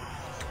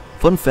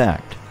 Fun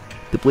fact,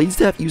 the blade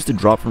staff used to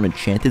drop from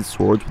enchanted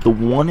swords with a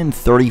 1 in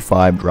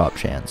 35 drop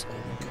chance,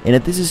 and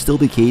if this is still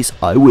the case,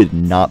 I would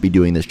not be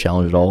doing this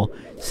challenge at all,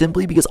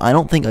 simply because I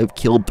don't think I've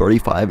killed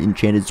 35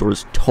 enchanted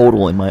swords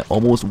total in my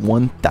almost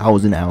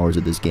 1,000 hours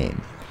of this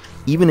game,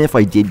 even if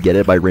I did get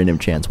it by random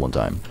chance one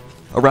time.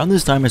 Around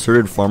this time I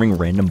started farming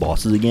random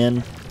bosses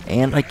again,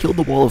 and I killed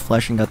the wall of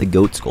flesh and got the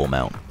goat skull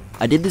mount.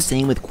 I did the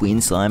same with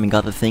Queen Slime and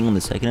got the thing on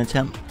the second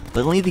attempt, but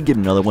I'll need to get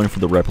another one for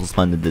the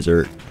replica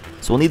dessert,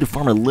 so I'll need to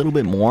farm a little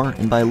bit more,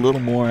 and by a little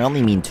more I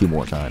only mean 2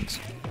 more times.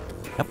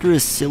 After a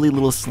silly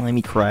little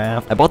slimy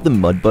craft, I bought the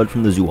Mudbud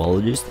from the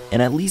zoologist,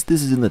 and at least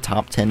this is in the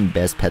top 10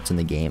 best pets in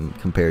the game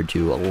compared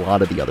to a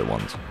lot of the other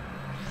ones.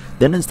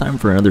 Then it's time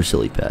for another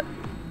silly pet.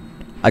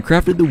 I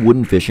crafted the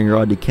wooden fishing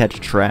rod to catch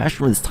trash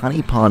from this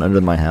tiny pond under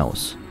my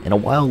house, and a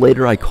while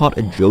later I caught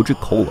a Joja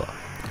Cola.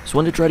 So I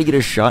wanted to try to get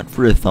a shot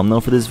for a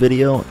thumbnail for this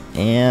video,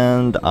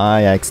 and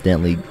I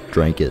accidentally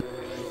drank it.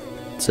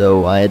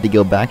 So I had to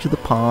go back to the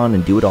pond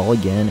and do it all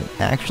again, and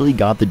actually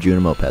got the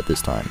Junimo pet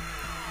this time.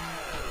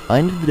 I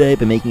ended the day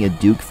by making a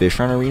Duke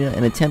Fishron arena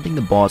and attempting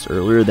the boss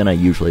earlier than I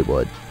usually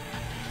would.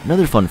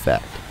 Another fun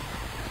fact,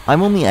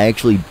 I've only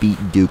actually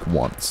beat Duke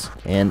once,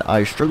 and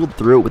I struggled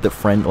through it with a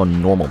friend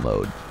on normal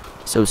mode.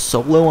 So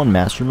solo on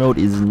master mode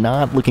is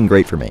not looking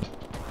great for me.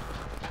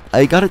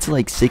 I got it to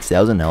like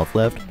 6,000 health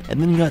left,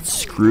 and then got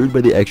screwed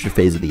by the extra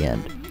phase at the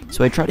end.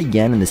 So I tried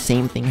again and the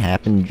same thing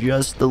happened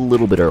just a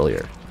little bit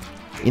earlier.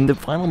 In the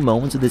final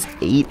moments of this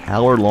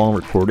 8-hour long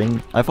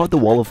recording, I fought the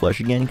Wall of Flesh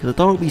again because I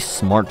thought it would be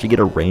smart to get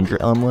a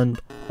Ranger emblem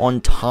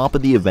on top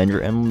of the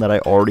Avenger emblem that I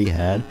already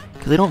had,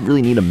 because I don't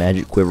really need a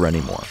magic quiver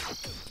anymore.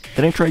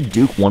 Then I tried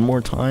Duke one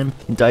more time,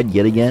 and died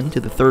yet again to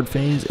the 3rd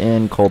phase,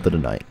 and called it a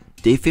night.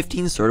 Day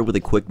 15 started with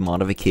a quick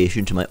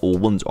modification to my Old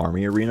One's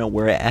Army arena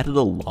where I added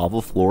a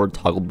lava floor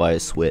toggled by a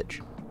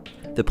switch.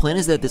 The plan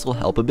is that this will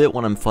help a bit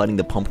when I'm fighting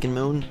the Pumpkin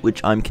Moon,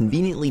 which I'm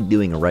conveniently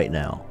doing right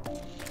now.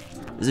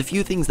 There's a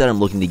few things that I'm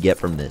looking to get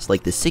from this,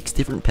 like the 6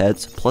 different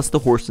pets, plus the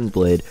Horseman's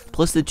Blade,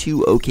 plus the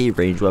 2 OK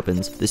range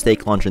weapons, the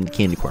Stake Launcher and the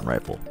Candy Corn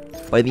Rifle.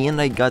 By the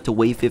end I got to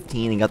wave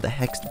 15 and got the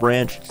Hexed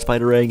Branch,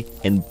 Spider Egg,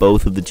 and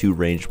both of the 2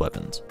 ranged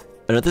weapons.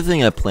 Another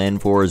thing I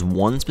planned for is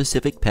one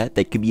specific pet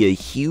that could be a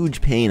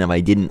huge pain if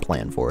I didn't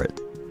plan for it.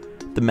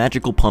 The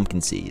Magical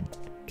Pumpkin Seed.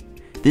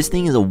 This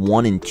thing is a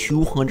 1 in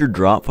 200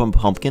 drop from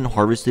pumpkin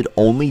harvested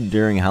only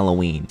during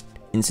Halloween.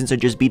 And since I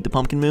just beat the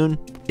Pumpkin Moon,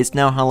 it's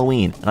now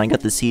Halloween, and I got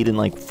the seed in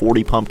like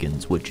 40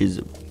 pumpkins, which is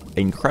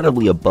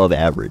incredibly above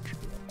average.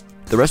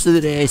 The rest of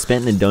the day I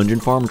spent in the dungeon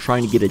farm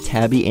trying to get a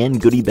tabby and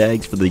goodie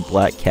bags for the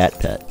black cat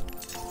pet.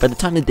 By the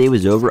time the day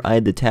was over, I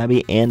had the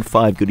tabby and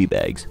 5 goodie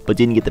bags, but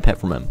didn't get the pet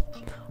from him.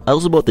 I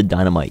also bought the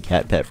dynamite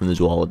cat pet from the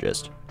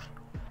zoologist.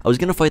 I was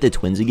gonna fight the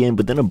twins again,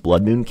 but then a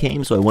blood moon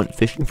came, so I went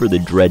fishing for the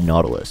Dread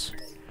Nautilus.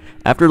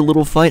 After a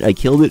little fight, I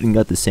killed it and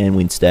got the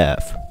Sandwing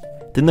staff.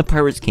 Then the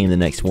pirates came the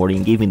next morning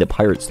and gave me the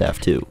pirate staff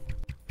too.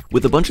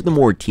 With a bunch of the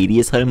more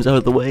tedious items out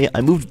of the way,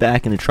 I moved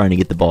back into trying to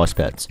get the boss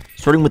pets,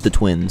 starting with the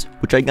twins,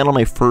 which I got on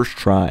my first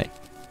try.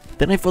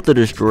 Then I fought the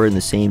destroyer in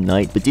the same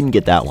night, but didn't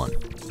get that one.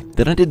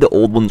 Then I did the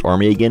Old One's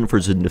Army again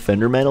for some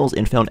defender medals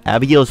and found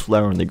Abigail's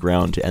flower on the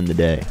ground to end the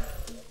day.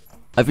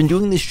 I've been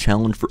doing this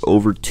challenge for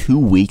over 2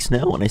 weeks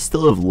now, and I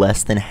still have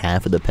less than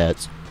half of the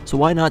pets, so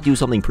why not do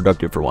something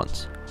productive for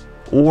once?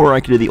 Or I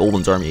could do the Old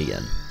One's Army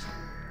again.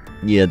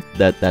 Yeah,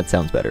 that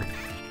sounds better.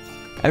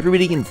 After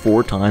beating it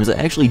 4 times, I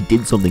actually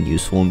did something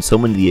useful and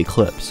summoned the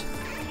Eclipse.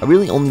 I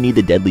really only need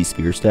the Deadly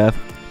Spear Staff,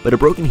 but a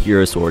broken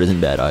Hero Sword isn't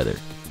bad either.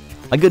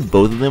 I got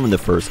both of them in the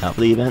first half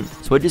of the event,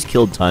 so I just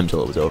killed time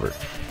till it was over.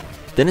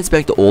 Then it's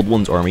back to Old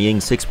One's Armying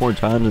 6 more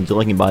times until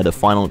I can buy the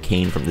final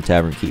cane from the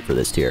Tavern Keep for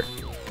this tier.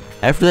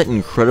 After that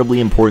incredibly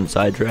important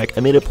sidetrack,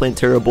 I made a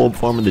Plantera bulb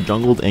farm in the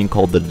jungle and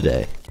called it a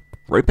day.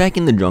 Right back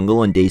in the jungle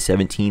on day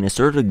 17, I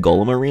started a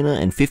Golem arena,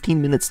 and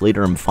 15 minutes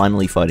later I'm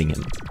finally fighting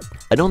him.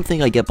 I don't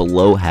think I get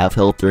below half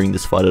health during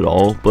this fight at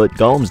all, but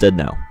Golem's dead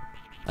now.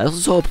 I also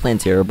saw a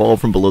Plantera ball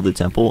from below the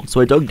temple,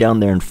 so I dug down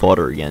there and fought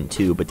her again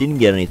too, but didn't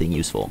get anything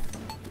useful.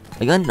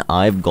 I got an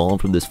eye of Golem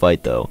from this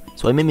fight though,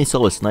 so I made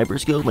myself a sniper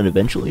scope and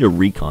eventually a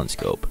recon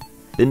scope.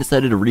 Then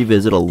decided to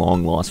revisit a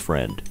long lost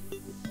friend,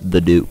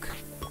 the Duke.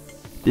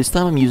 This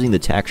time I'm using the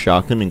tac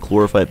shotgun and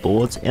chlorophyte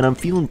bullets, and I'm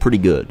feeling pretty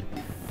good.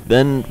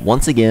 Then,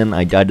 once again,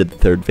 I died at the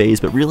 3rd phase,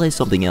 but realized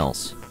something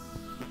else.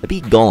 I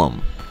beat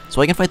Golem,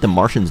 so I can fight the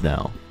Martians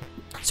now.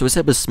 So I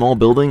set up a small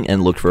building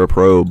and looked for a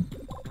probe.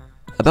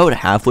 About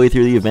halfway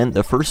through the event,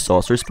 the first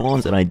saucer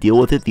spawns, and I deal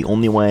with it the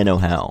only way I know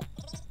how.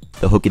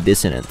 The Hook of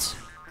Dissonance.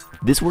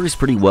 This works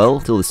pretty well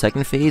till the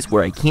 2nd phase,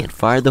 where I can't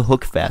fire the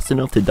hook fast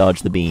enough to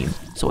dodge the beam,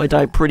 so I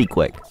die pretty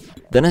quick.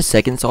 Then a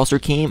 2nd saucer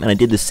came, and I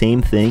did the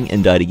same thing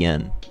and died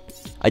again.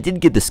 I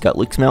did get the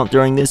Skutlix mount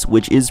during this,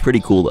 which is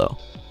pretty cool though.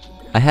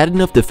 I had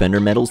enough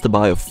defender medals to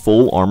buy a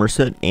full armor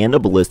set and a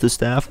ballista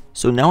staff,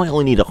 so now I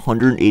only need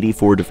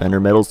 184 defender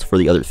medals for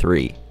the other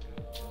 3.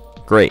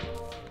 Great.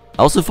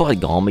 I also fought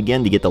Golem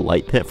again to get the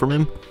light pet from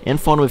him, and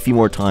fought him a few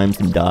more times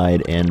and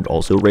died, and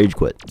also rage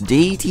quit.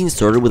 Day 18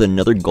 started with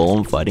another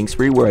Golem fighting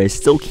spree where I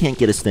still can't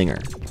get a stinger.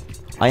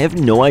 I have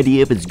no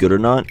idea if it's good or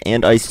not,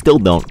 and I still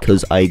don't,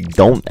 cause I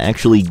don't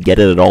actually get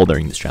it at all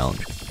during this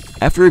challenge.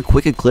 After a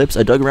quick eclipse,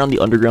 I dug around the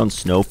underground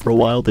snow for a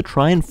while to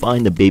try and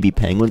find the baby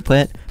penguin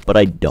pet, but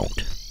I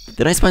don't.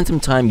 Then I spent some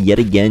time yet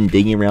again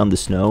digging around the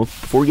snow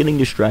before getting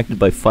distracted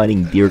by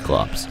fighting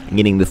Deerclops and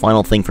getting the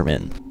final thing from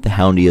it, the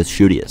Houndius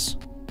Shootius.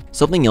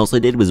 Something else I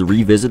did was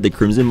revisit the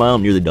Crimson Mile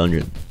near the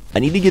dungeon. I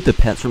need to get the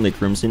pets from the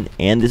Crimson,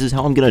 and this is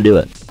how I'm gonna do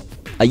it.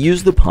 I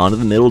use the pond in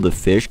the middle to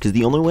fish because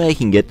the only way I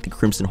can get the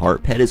Crimson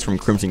Heart pet is from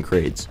Crimson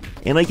Crates,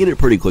 and I get it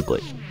pretty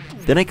quickly.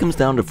 Then it comes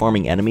down to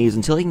farming enemies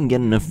until I can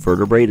get enough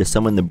vertebrae to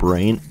summon the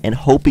brain and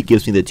hope it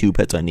gives me the 2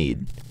 pets I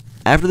need.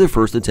 After the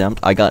first attempt,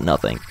 I got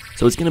nothing,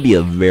 so it's going to be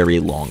a very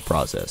long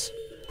process.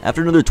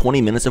 After another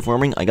 20 minutes of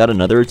farming, I got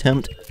another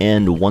attempt,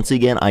 and once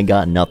again I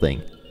got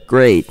nothing.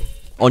 Great.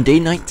 On day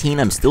 19,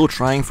 I'm still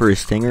trying for a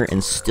stinger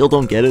and still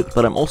don't get it,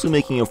 but I'm also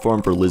making a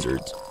farm for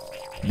lizards.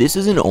 This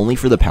isn't only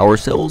for the power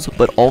cells,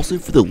 but also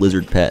for the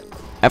lizard pet.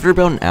 After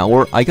about an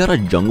hour, I got a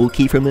jungle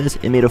key from this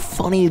and made a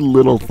funny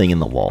little thing in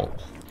the wall.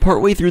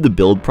 Partway through the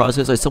build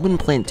process, I summoned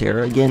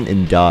Plantera again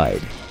and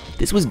died.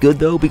 This was good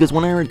though, because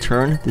when I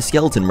returned, the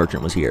skeleton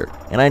merchant was here,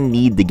 and I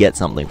need to get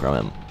something from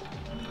him.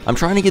 I'm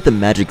trying to get the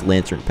magic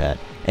lantern pet,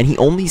 and he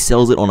only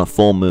sells it on a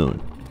full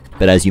moon.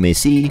 But as you may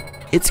see,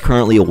 it's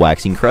currently a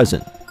waxing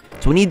crescent.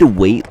 So I need to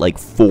wait like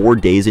 4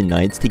 days and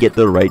nights to get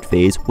to the right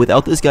phase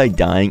without this guy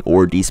dying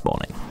or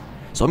despawning.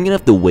 So I'm gonna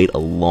have to wait a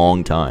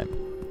long time.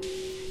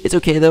 It's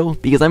okay though,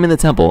 because I'm in the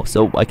temple,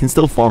 so I can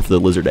still farm for the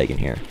lizard egg in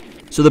here.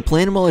 So the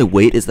plan while I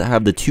wait is to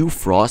have the 2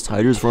 frost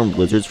hydras form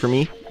blizzards for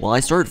me while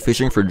I start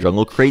fishing for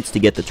jungle crates to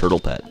get the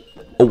turtle pet.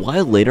 A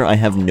while later I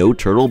have no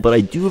turtle, but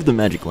I do have the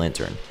magic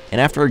lantern,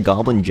 and after a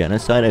goblin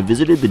genocide I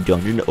visited the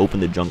dungeon to open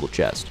the jungle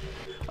chest.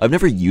 I've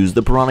never used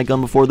the piranha gun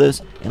before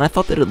this, and I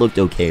thought that it looked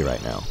okay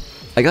right now.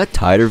 I got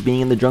tired of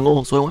being in the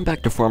jungle, so I went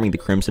back to farming the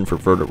crimson for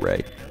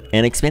vertebrae,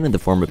 and expanded the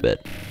farm a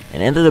bit,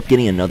 and ended up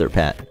getting another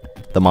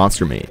pet, the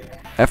monster meat.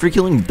 After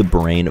killing the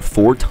brain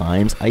 4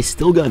 times, I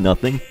still got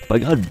nothing, but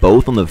I got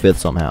both on the 5th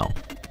somehow.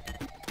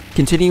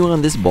 Continuing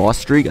on this boss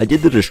streak, I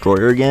did the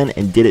destroyer again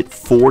and did it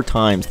 4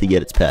 times to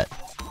get its pet.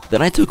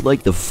 Then I took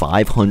like the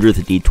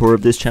 500th detour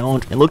of this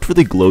challenge and looked for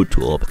the glow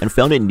tulip and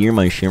found it near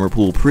my shimmer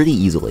pool pretty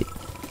easily.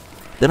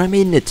 Then I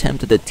made an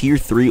attempt at the tier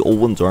 3 Old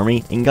One's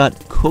army and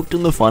got cooked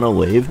in the final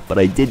wave, but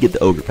I did get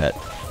the ogre pet.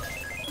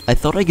 I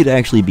thought I could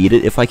actually beat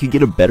it if I could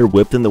get a better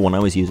whip than the one I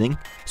was using,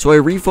 so I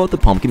refought the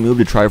pumpkin move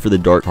to try for the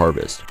dark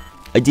harvest.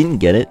 I didn't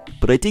get it,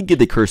 but I did get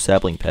the cursed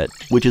sapling pet,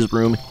 witch's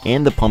broom,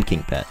 and the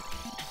pumpkin pet.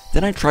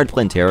 Then I tried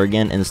Plantera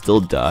again and still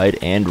died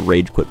and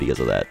rage quit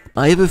because of that.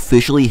 I have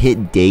officially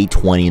hit day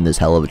 20 in this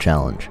hell of a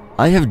challenge.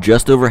 I have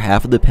just over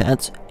half of the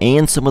pets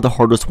and some of the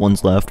hardest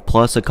ones left,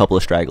 plus a couple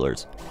of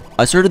stragglers.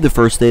 I started the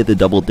first day at the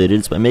double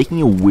digits by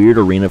making a weird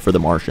arena for the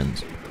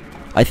Martians.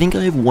 I think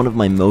I have one of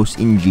my most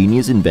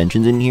ingenious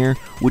inventions in here,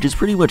 which is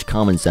pretty much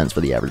common sense for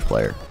the average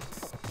player.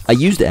 I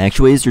used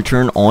actuators to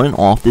turn on and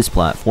off this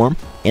platform,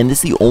 and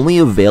this is the only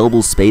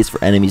available space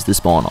for enemies to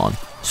spawn on,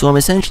 so I'm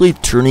essentially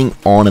turning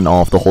on and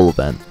off the whole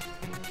event.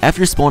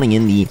 After spawning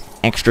in the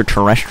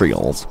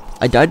extraterrestrials,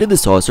 I died to the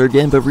saucer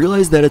again, but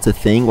realized that it's a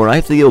thing where I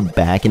have to go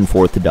back and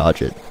forth to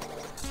dodge it.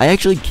 I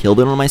actually killed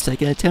it on my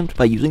second attempt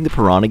by using the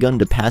piranha gun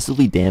to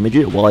passively damage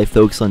it while I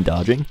focused on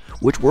dodging,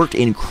 which worked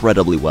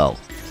incredibly well.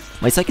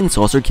 My second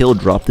saucer kill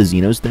dropped the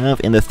Xeno Staff,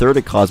 and the third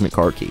a Cosmic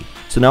Car Key,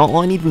 so now all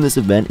I need from this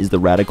event is the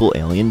Radical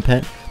Alien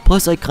pet,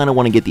 plus I kinda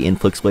want to get the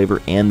Influx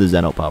flavor and the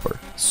Xeno Popper.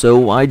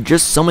 So I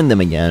just summoned them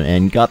again,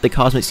 and got the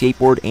Cosmic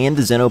Skateboard and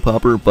the Xeno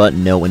Popper, but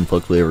no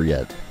Influx flavor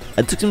yet.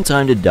 I took some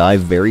time to die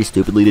very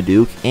stupidly to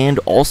Duke, and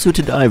also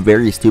to die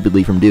very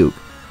stupidly from Duke.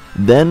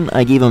 Then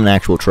I gave him an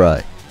actual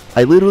try.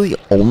 I literally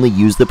only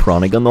used the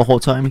piranha gun the whole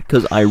time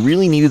because I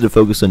really needed to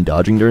focus on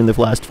dodging during the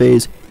last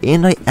phase,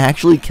 and I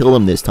actually killed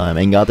him this time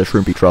and got the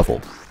shrimpy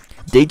truffle.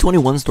 Day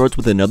 21 starts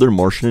with another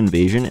Martian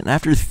invasion, and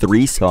after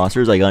 3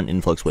 saucers I got an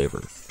influx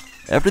waiver.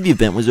 After the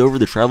event was over,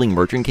 the traveling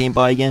merchant came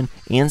by again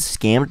and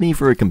scammed me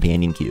for a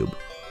companion cube.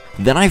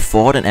 Then I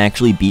fought and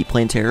actually beat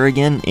Plantera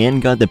again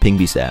and got the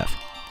Pingby Staff.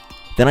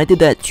 Then I did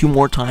that 2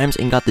 more times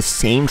and got the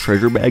same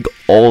treasure bag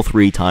all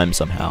 3 times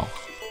somehow.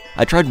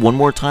 I tried 1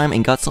 more time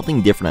and got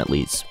something different at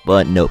least,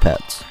 but no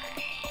pets.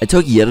 I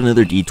took yet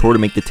another detour to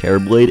make the Terror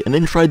Blade and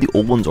then tried the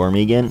Old One's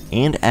army again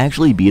and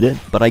actually beat it,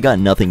 but I got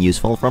nothing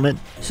useful from it,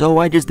 so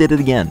I just did it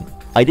again.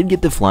 I did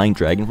get the Flying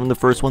Dragon from the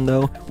first one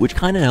though, which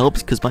kinda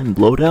helps because my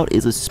loadout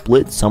is a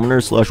split summoner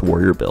 /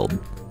 warrior build.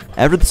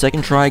 After the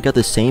second try I got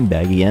the same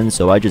bag again,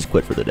 so I just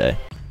quit for the day.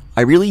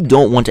 I really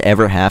don't want to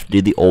ever have to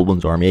do the Old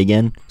One's army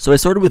again, so I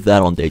started with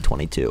that on day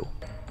 22.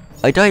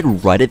 I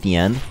died right at the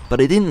end,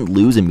 but I didn't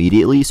lose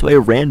immediately, so I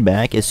ran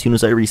back as soon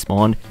as I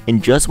respawned,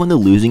 and just when the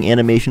losing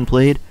animation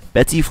played,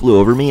 Betsy flew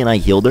over me and I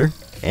healed her,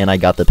 and I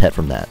got the pet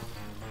from that.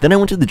 Then I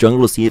went to the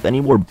jungle to see if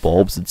any more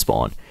bulbs had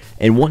spawned,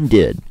 and one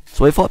did,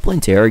 so I fought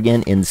Plantera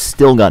again and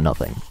still got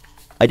nothing.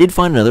 I did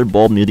find another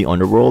bulb near the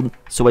underworld,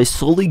 so I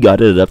slowly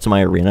guided it up to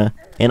my arena,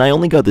 and I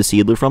only got the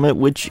seedler from it,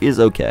 which is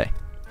okay.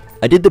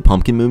 I did the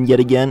pumpkin moon yet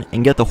again,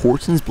 and got the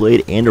Horton's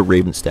Blade and a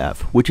Raven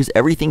Staff, which is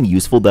everything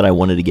useful that I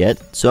wanted to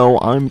get, so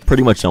I'm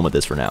pretty much done with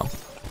this for now.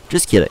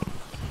 Just kidding.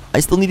 I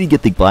still need to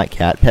get the black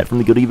cat pet from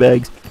the goodie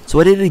bags,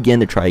 so I did it again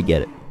to try to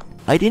get it.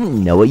 I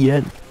didn't know it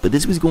yet, but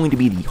this was going to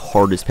be the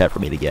hardest pet for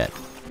me to get.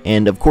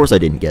 And of course I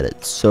didn't get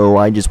it, so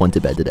I just went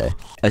to bed today.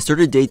 I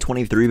started day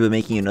 23 by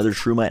making another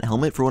Shroomite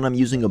helmet for when I'm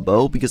using a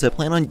bow, because I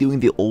plan on doing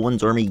the Old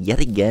One's army yet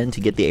again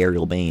to get the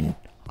aerial bane.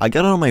 I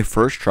got it on my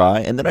first try,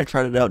 and then I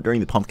tried it out during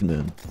the pumpkin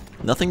moon.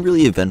 Nothing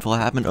really eventful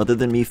happened other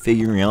than me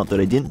figuring out that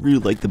I didn't really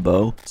like the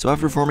bow, so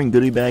after farming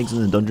goodie bags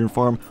in the dungeon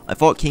farm, I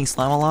fought King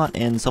Slime a lot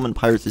and summoned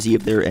pirates to see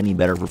if they were any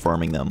better for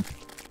farming them.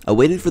 I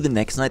waited for the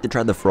next night to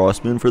try the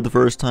Frost Moon for the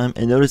first time,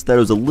 and noticed that it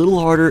was a little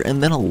harder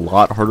and then a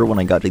lot harder when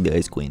I got to the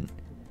Ice Queen.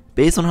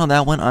 Based on how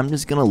that went, I'm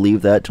just gonna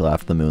leave that till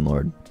after the Moon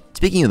Lord.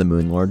 Speaking of the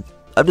Moon Lord,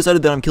 I've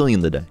decided that I'm killing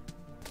him today.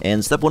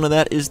 And step 1 of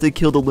that is to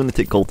kill the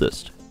Lunatic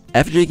Cultist.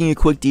 After taking a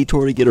quick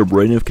detour to get a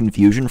Brain of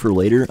Confusion for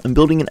later, I'm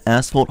building an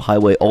asphalt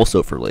highway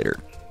also for later.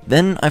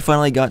 Then I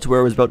finally got to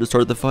where I was about to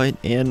start the fight,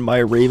 and my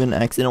Raven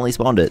accidentally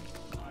spawned it.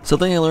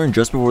 Something I learned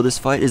just before this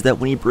fight is that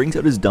when he brings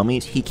out his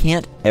dummies, he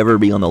can't ever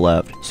be on the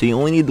left, so you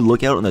only need to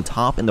look out on the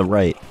top and the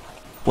right.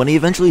 When he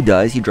eventually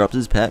dies, he drops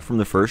his pet from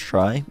the first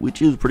try,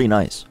 which is pretty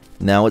nice.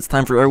 Now it's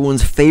time for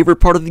everyone's favorite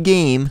part of the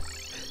game,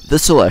 the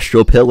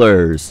Celestial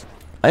Pillars.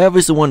 I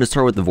obviously wanted to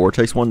start with the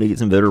Vortex one to get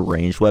some better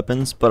ranged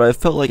weapons, but I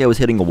felt like I was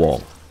hitting a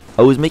wall.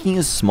 I was making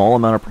a small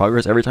amount of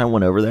progress every time I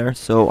went over there,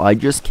 so I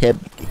just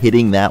kept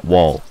hitting that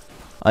wall.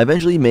 I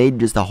eventually made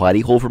just a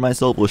hidey hole for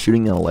myself while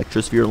shooting an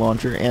Electrosphere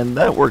launcher, and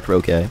that worked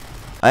okay.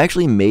 I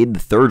actually made the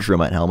third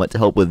Shroommite helmet to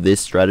help with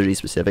this strategy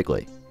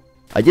specifically.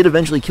 I did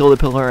eventually kill the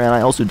pillar, and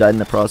I also died in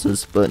the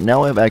process, but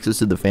now I have access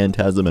to the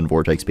Phantasm and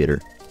Vortex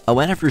Speeder. I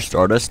went after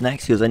Stardust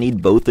next because I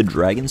need both the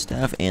Dragon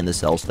Staff and the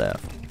Cell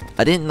Staff.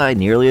 I didn't die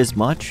nearly as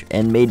much,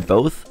 and made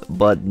both,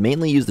 but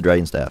mainly used the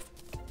Dragon Staff.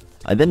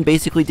 I then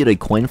basically did a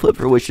coin flip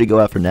for which to go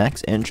after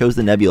next, and chose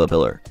the Nebula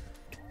Pillar.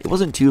 It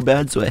wasn't too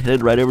bad, so I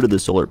headed right over to the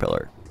Solar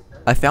Pillar.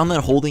 I found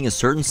that holding a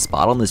certain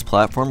spot on this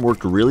platform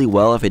worked really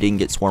well if I didn't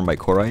get swarmed by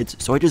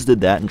Corites, so I just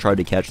did that and tried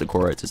to catch the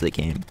Corites as they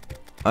came.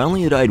 I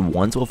only died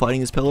once while fighting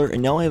this pillar,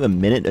 and now I have a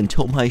minute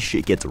until my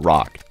shit gets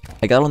rocked.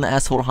 I got on the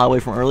asphalt highway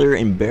from earlier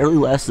and barely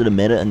lasted a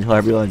minute until I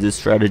realized this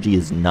strategy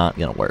is not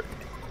gonna work.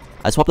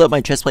 I swapped out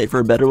my chestplate for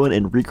a better one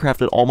and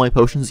recrafted all my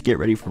potions to get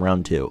ready for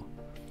round 2.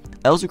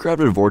 I also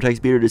crafted a Vortex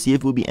Beater to see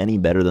if it would be any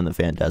better than the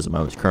Phantasm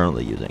I was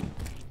currently using.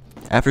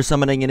 After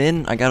summoning it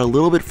in, I got a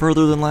little bit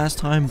further than last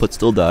time, but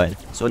still died.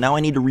 So now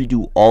I need to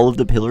redo all of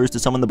the pillars to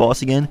summon the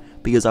boss again,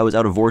 because I was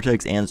out of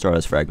Vortex and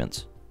Stardust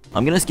Fragments.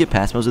 I'm gonna skip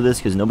past most of this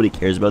because nobody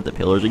cares about the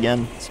pillars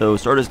again, so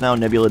Stardust down,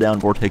 Nebula down,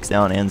 Vortex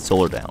down, and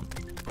Solar down.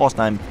 Boss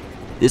time.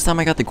 This time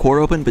I got the core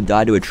open but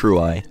died to a True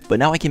Eye, but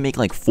now I can make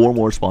like 4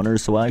 more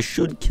spawners, so I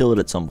should kill it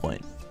at some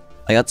point.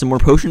 I got some more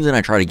potions and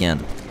I tried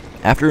again.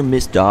 After a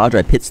missed dodge,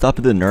 I pit stopped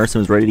at the nurse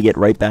and was ready to get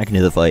right back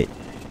into the fight.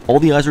 All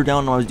the eyes were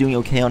down and I was doing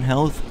okay on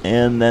health,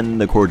 and then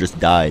the core just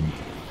died.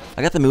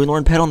 I got the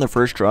Moonlord pet on the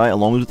first try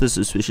along with the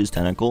Suspicious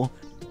Tentacle,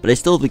 but I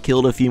still have to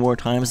kill it a few more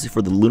times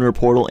for the Lunar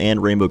Portal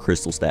and Rainbow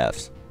Crystal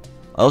Staffs.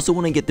 I also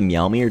want to get the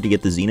Meowmere to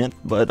get the Zenith,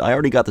 but I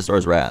already got the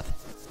Star's Wrath.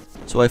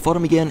 So I fought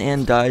him again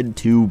and died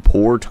to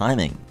poor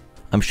timing.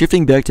 I'm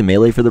shifting back to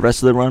melee for the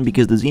rest of the run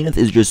because the Zenith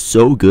is just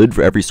so good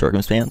for every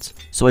circumstance.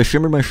 So I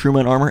shimmered my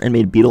Shroommite armor and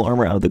made Beetle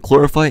armor out of the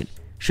Chlorophyte,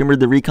 shimmered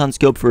the Recon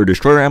Scope for a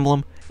Destroyer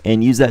emblem,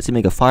 and used that to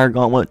make a Fire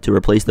Gauntlet to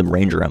replace the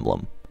Ranger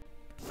emblem.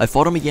 I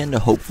fought him again to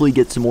hopefully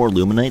get some more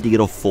Luminite to get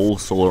a full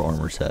solar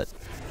armor set.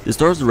 The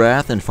Star's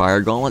Wrath and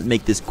Fire Gauntlet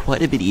make this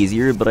quite a bit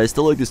easier, but I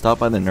still like to stop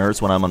by the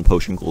nurse when I'm on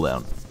potion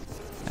cooldown.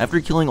 After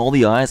killing all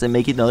the eyes, I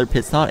make another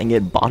pit stop and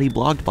get body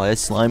blocked by a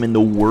slime in the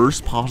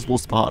worst possible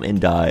spot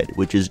and died,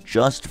 which is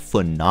just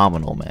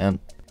phenomenal, man.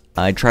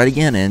 I tried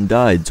again and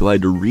died, so I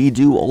had to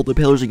redo all the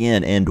pillars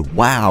again, and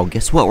wow,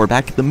 guess what, we're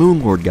back at the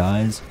Moonlord,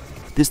 guys.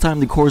 This time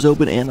the core's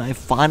open and I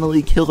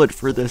finally kill it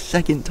for the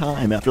second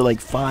time after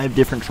like 5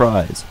 different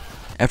tries.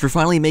 After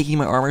finally making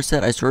my armor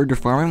set, I started to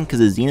farm him because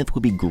the Zenith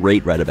would be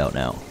great right about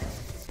now.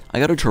 I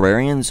got a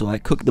Terrarian, so I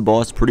cooked the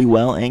boss pretty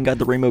well and got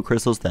the Rainbow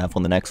Crystal Staff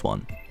on the next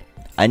one.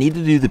 I need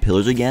to do the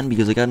pillars again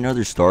because I got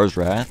another Star's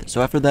Wrath,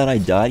 so after that I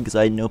died because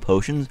I had no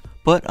potions,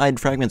 but I had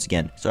fragments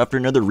again. So after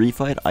another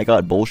refight, I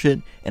got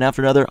bullshit, and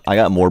after another, I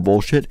got more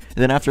bullshit, and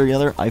then after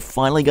another, I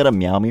finally got a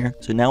Meowmere,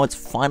 so now it's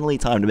finally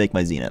time to make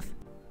my Zenith.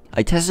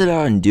 I tested it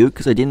out on Duke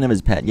because I didn't have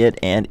his pet yet,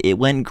 and it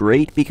went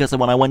great because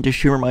when I went to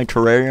shimmer my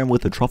terrarium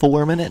with a truffle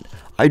worm in it,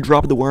 I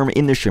dropped the worm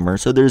in the shimmer,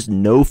 so there's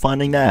no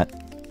finding that.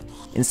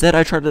 Instead,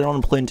 I tried it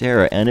on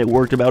Plantera, and it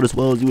worked about as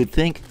well as you would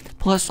think,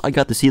 plus I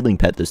got the seedling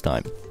pet this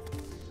time.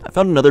 I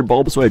found another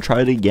bulb, so I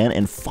tried it again,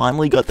 and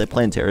finally got the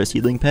Plantera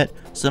seedling pet,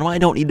 so now I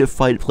don't need to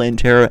fight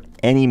Plantera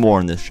anymore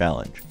in this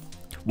challenge.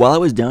 While I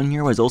was down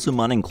here, I was also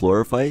mining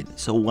Chlorophyte,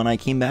 so when I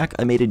came back,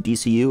 I made a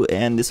DCU,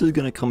 and this is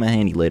going to come in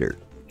handy later.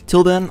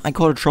 Till then, I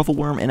caught a truffle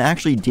worm and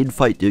actually did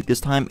fight Duke this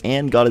time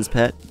and got his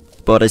pet,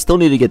 but I still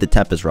need to get the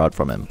Tempest Rod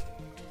from him.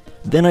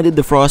 Then I did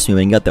the Frost Move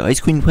and got the Ice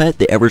Queen pet,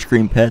 the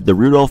Everscream pet, the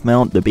Rudolph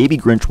mount, the Baby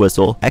Grinch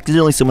whistle,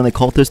 accidentally summoned the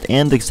Cultist,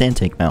 and the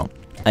Sandtank mount.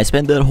 I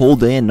spent that whole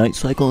day and night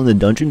cycle in the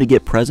dungeon to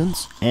get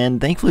presents,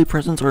 and thankfully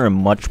presents are a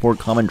much more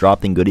common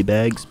drop than goodie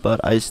bags, but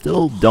I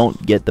still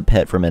don't get the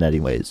pet from it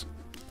anyways.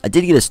 I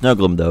did get a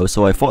Snugglum though,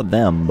 so I fought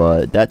them,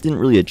 but that didn't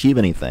really achieve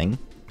anything.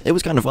 It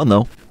was kind of fun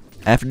though.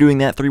 After doing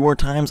that 3 more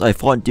times, I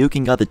fought Duke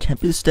and got the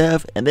Tempest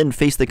Staff, and then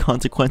faced the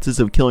consequences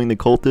of killing the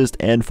Cultist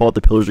and fought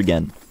the Pillars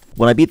again.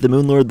 When I beat the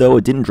Moonlord though,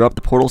 it didn't drop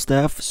the Portal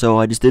Staff, so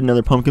I just did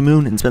another Pumpkin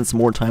Moon and spent some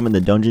more time in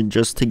the dungeon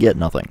just to get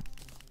nothing.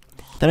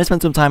 Then I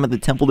spent some time at the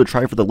temple to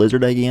try for the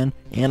Lizard Egg again,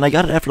 and I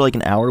got it after like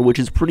an hour, which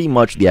is pretty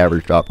much the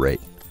average drop rate.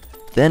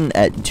 Then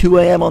at 2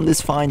 AM on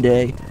this fine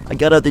day, I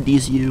got out the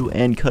DCU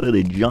and cut out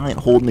a giant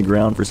hole in the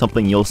ground for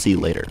something you'll see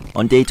later.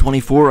 On day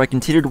 24, I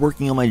continued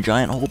working on my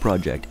giant hole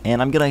project,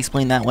 and I'm gonna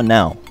explain that one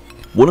now.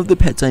 One of the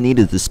pets I need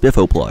is the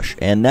Spiffo plush,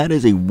 and that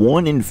is a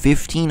 1 in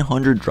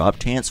 1500 drop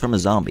chance from a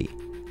zombie.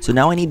 So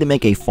now I need to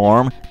make a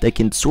farm that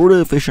can sorta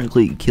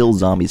efficiently kill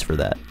zombies for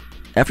that.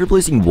 After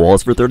placing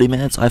walls for 30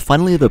 minutes, I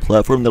finally have a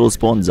platform that'll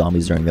spawn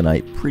zombies during the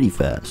night pretty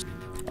fast.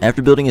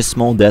 After building a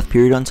small death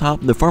period on top,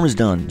 the farm is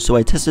done, so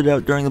I tested it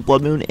out during the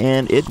Blood Moon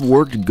and it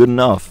worked good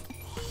enough.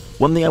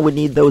 One thing I would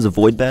need though is a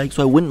void bag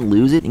so I wouldn't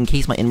lose it in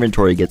case my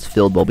inventory gets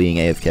filled while being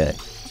AFK.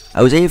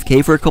 I was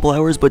AFK for a couple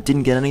hours but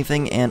didn't get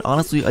anything, and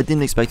honestly I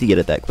didn't expect to get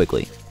it that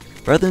quickly.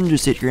 Rather than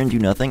just sit here and do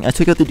nothing, I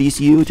took out the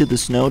DCU to the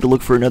snow to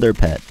look for another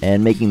pet,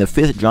 and making the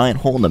 5th giant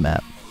hole in the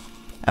map.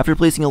 After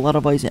placing a lot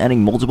of ice and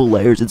adding multiple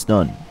layers, it's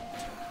done.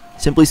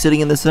 Simply sitting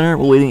in the center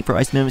while waiting for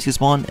ice mimics to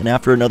spawn, and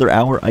after another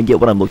hour I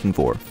get what I'm looking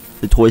for.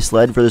 The toy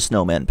sled for the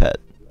snowman pet.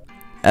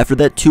 After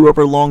that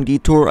 2-hour long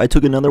detour, I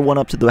took another one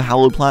up to the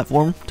hallowed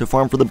platform to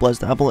farm for the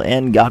blessed apple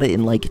and got it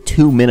in like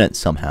 2 minutes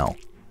somehow.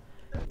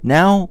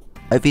 Now,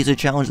 I face a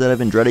challenge that I've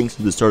been dreading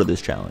since the start of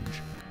this challenge.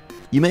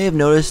 You may have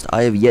noticed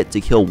I have yet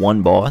to kill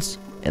one boss,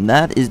 and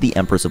that is the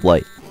Empress of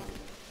Light.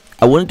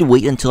 I wanted to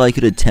wait until I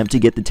could attempt to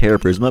get the Terra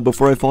Prisma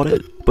before I fought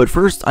it, but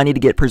first I need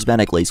to get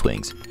Prismatic Lace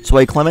Wings. So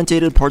I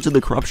clementated parts of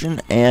the Corruption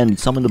and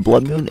summoned the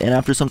Blood Moon, and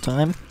after some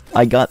time,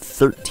 I got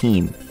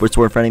 13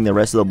 before fighting the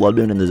rest of the Blood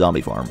Moon in the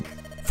zombie farm.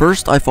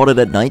 First, I fought it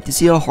at night to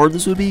see how hard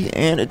this would be,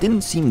 and it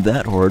didn't seem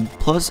that hard,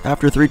 plus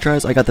after 3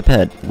 tries I got the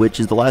pet, which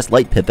is the last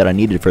light pet that I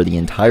needed for the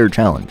entire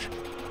challenge.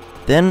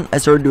 Then, I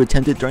started to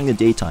attempt it during the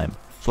daytime,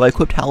 so I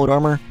equipped Hallowed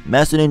Armor,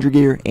 Master Ninja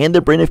Gear, and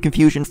the Brain of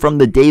Confusion from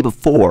the day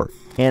before,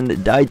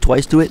 and died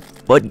twice to it,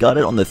 but got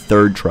it on the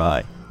 3rd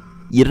try.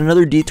 Yet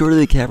another detour to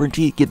the Cavern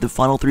to get the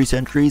final 3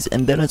 sentries,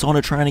 and then it's on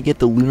to trying to get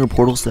the Lunar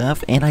Portal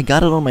Staff, and I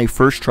got it on my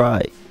 1st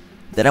try.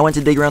 Then I went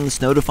to dig around the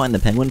snow to find the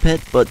penguin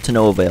pet, but to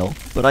no avail,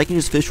 but I can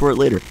just fish for it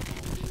later.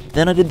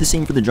 Then I did the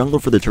same for the jungle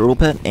for the turtle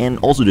pet, and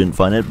also didn't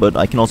find it, but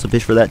I can also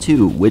fish for that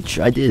too, which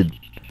I did.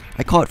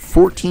 I caught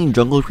 14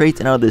 jungle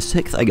crates, and out of the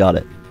 6th I got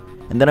it.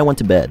 And then I went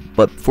to bed,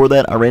 but before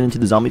that I ran into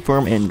the zombie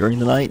farm, and during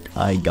the night,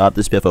 I got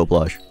the Spiffo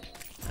plush.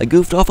 I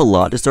goofed off a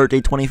lot to start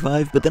day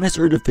 25, but then I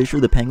started to fish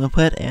for the penguin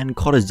pet, and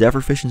caught a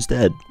zephyrfish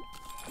instead.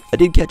 I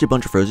did catch a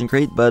bunch of frozen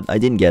crate, but I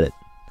didn't get it.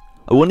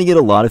 I wanted to get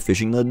a lot of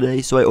fishing the other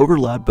day, so I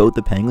overlapped both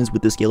the penguins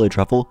with the scalar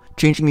truffle,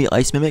 changing the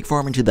ice mimic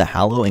farm into the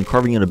hallow and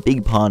carving out a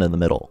big pond in the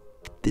middle.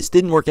 This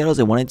didn't work out as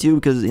I wanted to,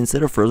 because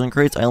instead of frozen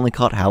crates I only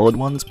caught hallowed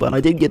ones, but I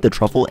did get the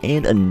truffle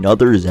and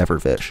another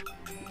zephyrfish.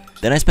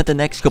 Then I spent the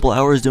next couple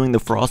hours doing the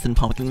frost and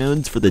pumpkin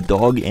moons for the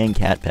dog and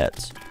cat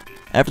pets.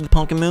 After the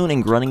pumpkin moon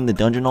and grunting the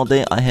dungeon all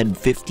day, I had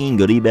 15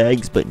 goodie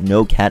bags, but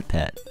no cat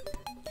pet.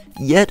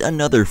 Yet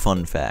another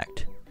fun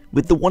fact.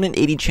 With the 1 in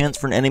 80 chance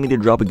for an enemy to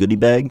drop a goodie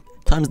bag,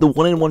 times the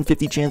 1 in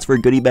 150 chance for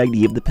a goodie bag to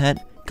give the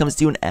pet, comes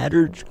to an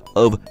average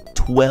of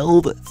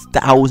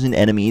 12,000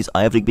 enemies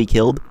I have to be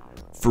killed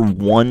for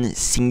one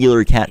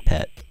singular cat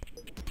pet.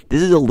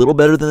 This is a little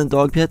better than the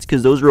dog pets,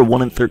 because those are a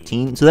 1 in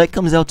 13, so that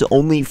comes out to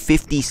only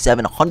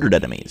 5,700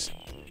 enemies.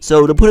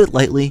 So to put it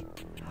lightly,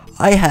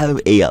 I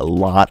have a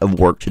lot of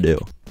work to do.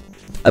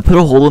 I put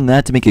a hole in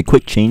that to make a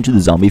quick change to the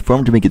zombie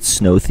farm to make it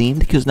snow themed,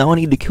 because now I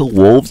need to kill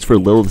wolves for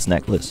Lilith's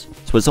necklace.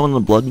 So I summon the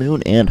Blood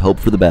Moon and hope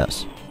for the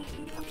best.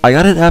 I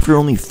got it after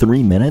only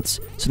 3 minutes,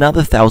 so now the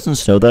 1,000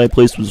 snow that I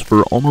placed was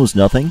for almost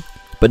nothing,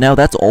 but now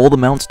that's all the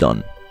mounts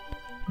done.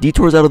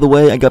 Detours out of the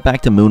way, I got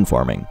back to moon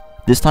farming,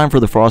 this time for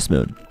the frost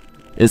moon.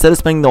 Instead of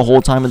spending the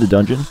whole time in the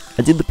dungeon,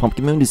 I did the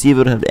pumpkin moon to see if it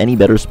would have any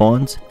better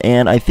spawns,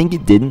 and I think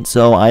it didn't,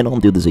 so I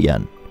don't do this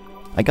again.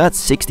 I got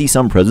 60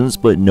 some presents,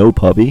 but no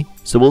puppy,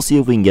 so we'll see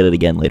if we can get it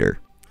again later.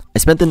 I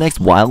spent the next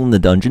while in the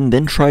dungeon,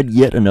 then tried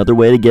yet another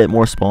way to get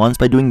more spawns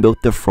by doing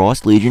both the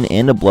Frost Legion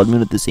and a Blood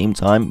Moon at the same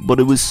time, but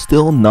it was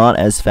still not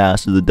as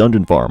fast as the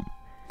dungeon farm.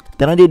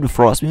 Then I did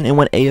Frost Moon and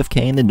went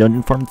AFK in the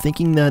dungeon farm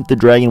thinking that the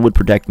dragon would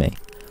protect me.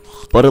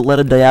 But it let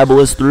a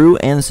Diabolus through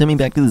and sent me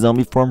back to the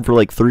zombie farm for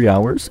like 3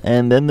 hours,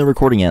 and then the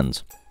recording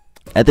ends.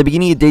 At the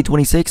beginning of day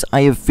 26,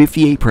 I have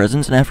 58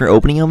 presents, and after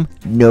opening them,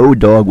 no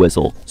dog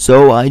whistle,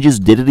 so I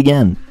just did it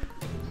again.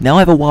 Now I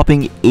have a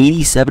whopping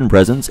 87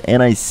 presents,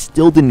 and I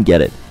still didn't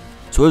get it.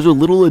 So I was a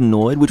little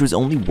annoyed, which was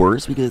only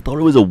worse because I thought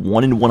it was a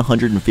 1 in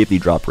 150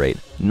 drop rate,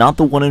 not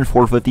the 1 in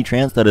 450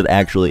 chance that it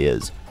actually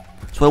is.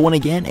 So I went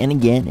again and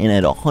again and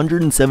had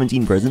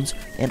 117 presents,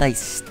 and I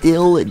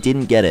still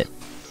didn't get it.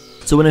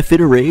 So in a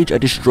fit of rage, I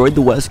destroyed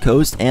the west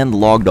coast and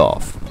logged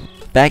off.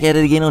 Back at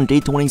it again on day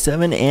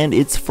 27, and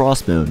it's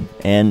Frost Moon,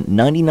 and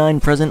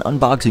 99 present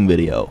unboxing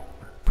video.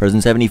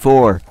 Present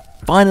 74,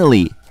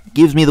 finally,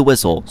 gives me the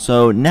whistle,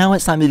 so now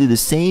it's time to do the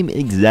same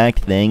exact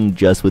thing,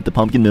 just with the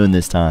pumpkin moon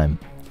this time.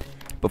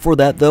 Before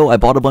that though, I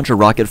bought a bunch of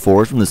rocket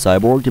 4s from the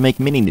cyborg to make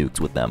mini nukes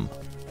with them,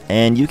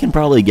 and you can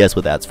probably guess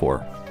what that's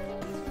for.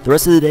 The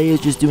rest of the day is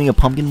just doing a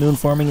pumpkin moon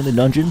farming in the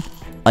dungeon.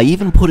 I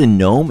even put a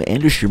gnome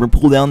and a shimmer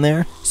pool down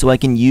there, so I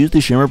can use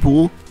the shimmer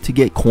pool to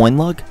get coin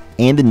luck,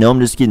 and the gnome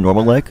just to get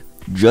normal luck,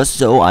 just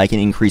so I can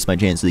increase my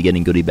chances of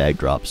getting goodie bag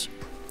drops.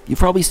 You've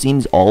probably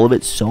seen all of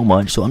it so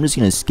much, so I'm just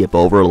going to skip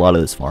over a lot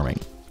of this farming.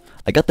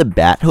 I got the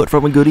bat hood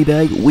from a goodie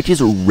bag, which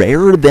is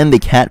rarer than the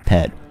cat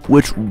pet,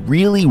 which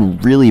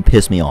really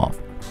pissed me off.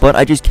 But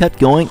I just kept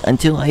going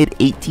until I had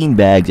 18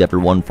 bags after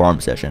one farm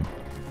session.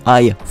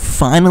 I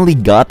finally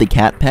got the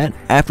cat pet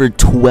after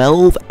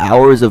 12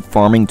 hours of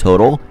farming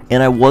total,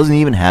 and I wasn't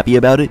even happy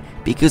about it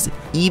because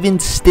even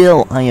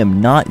still I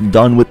am not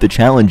done with the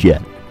challenge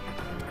yet.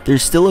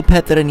 There's still a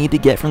pet that I need to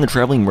get from the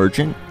traveling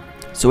merchant,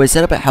 so I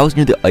set up a house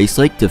near the ice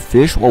lake to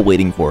fish while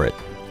waiting for it.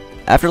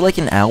 After like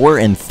an hour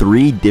and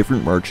 3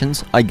 different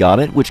merchants, I got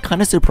it, which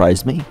kinda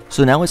surprised me,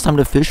 so now it's time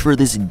to fish for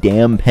this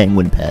damn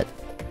penguin pet.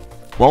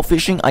 While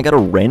fishing, I got a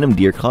random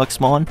deercock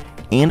spawn,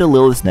 and a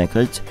Lilith's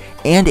necklace,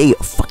 and a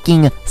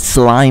fucking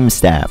slime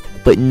staff,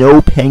 but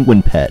no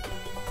penguin pet.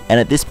 And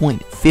at this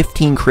point,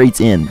 15 crates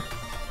in.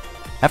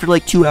 After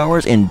like 2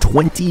 hours and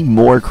 20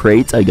 more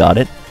crates, I got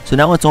it, so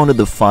now it's on to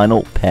the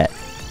final pet.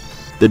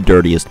 The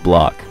dirtiest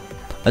block.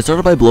 I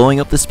started by blowing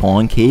up the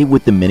spawn cave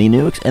with the mini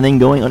nukes, and then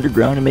going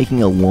underground and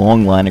making a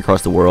long line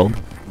across the world.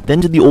 Then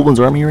to the Old One's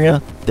army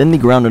area, then the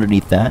ground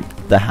underneath that,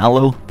 the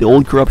Hallow, the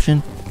Old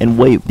Corruption, and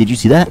wait, did you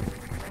see that?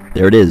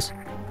 There it is.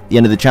 The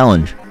end of the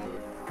challenge.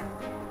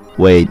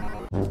 Wait.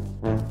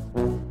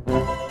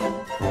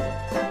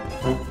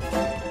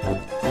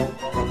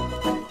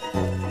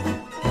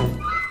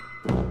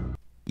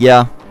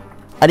 Yeah,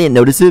 I didn't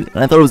notice it,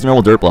 and I thought it was a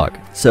normal dirt block.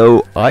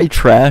 So I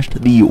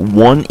trashed the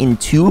 1 in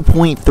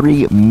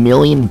 2.3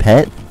 million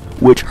pet,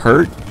 which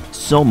hurt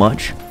so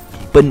much,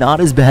 but not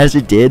as bad as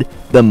it did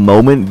the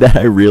moment that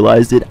I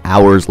realized it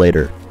hours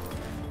later.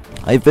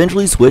 I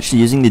eventually switched to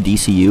using the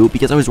DCU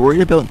because I was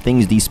worried about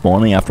things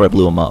despawning after I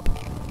blew them up.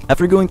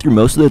 After going through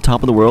most of the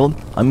top of the world,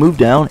 I moved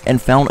down and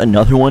found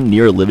another one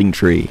near a living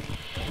tree.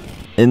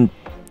 And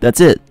that's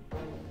it.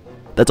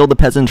 That's all the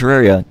pets in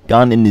Terraria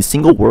gone in a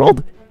single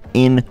world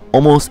in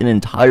almost an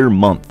entire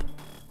month.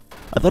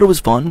 I thought it was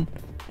fun,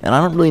 and I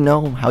don't really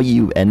know how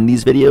you end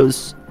these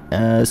videos,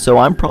 so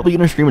I'm probably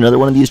going to stream another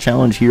one of these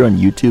challenges here on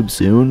YouTube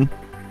soon.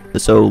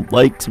 So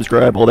like,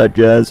 subscribe, all that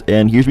jazz,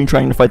 and here's me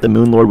trying to fight the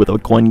Moon Lord with a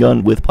coin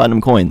gun with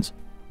platinum coins.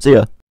 See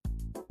ya.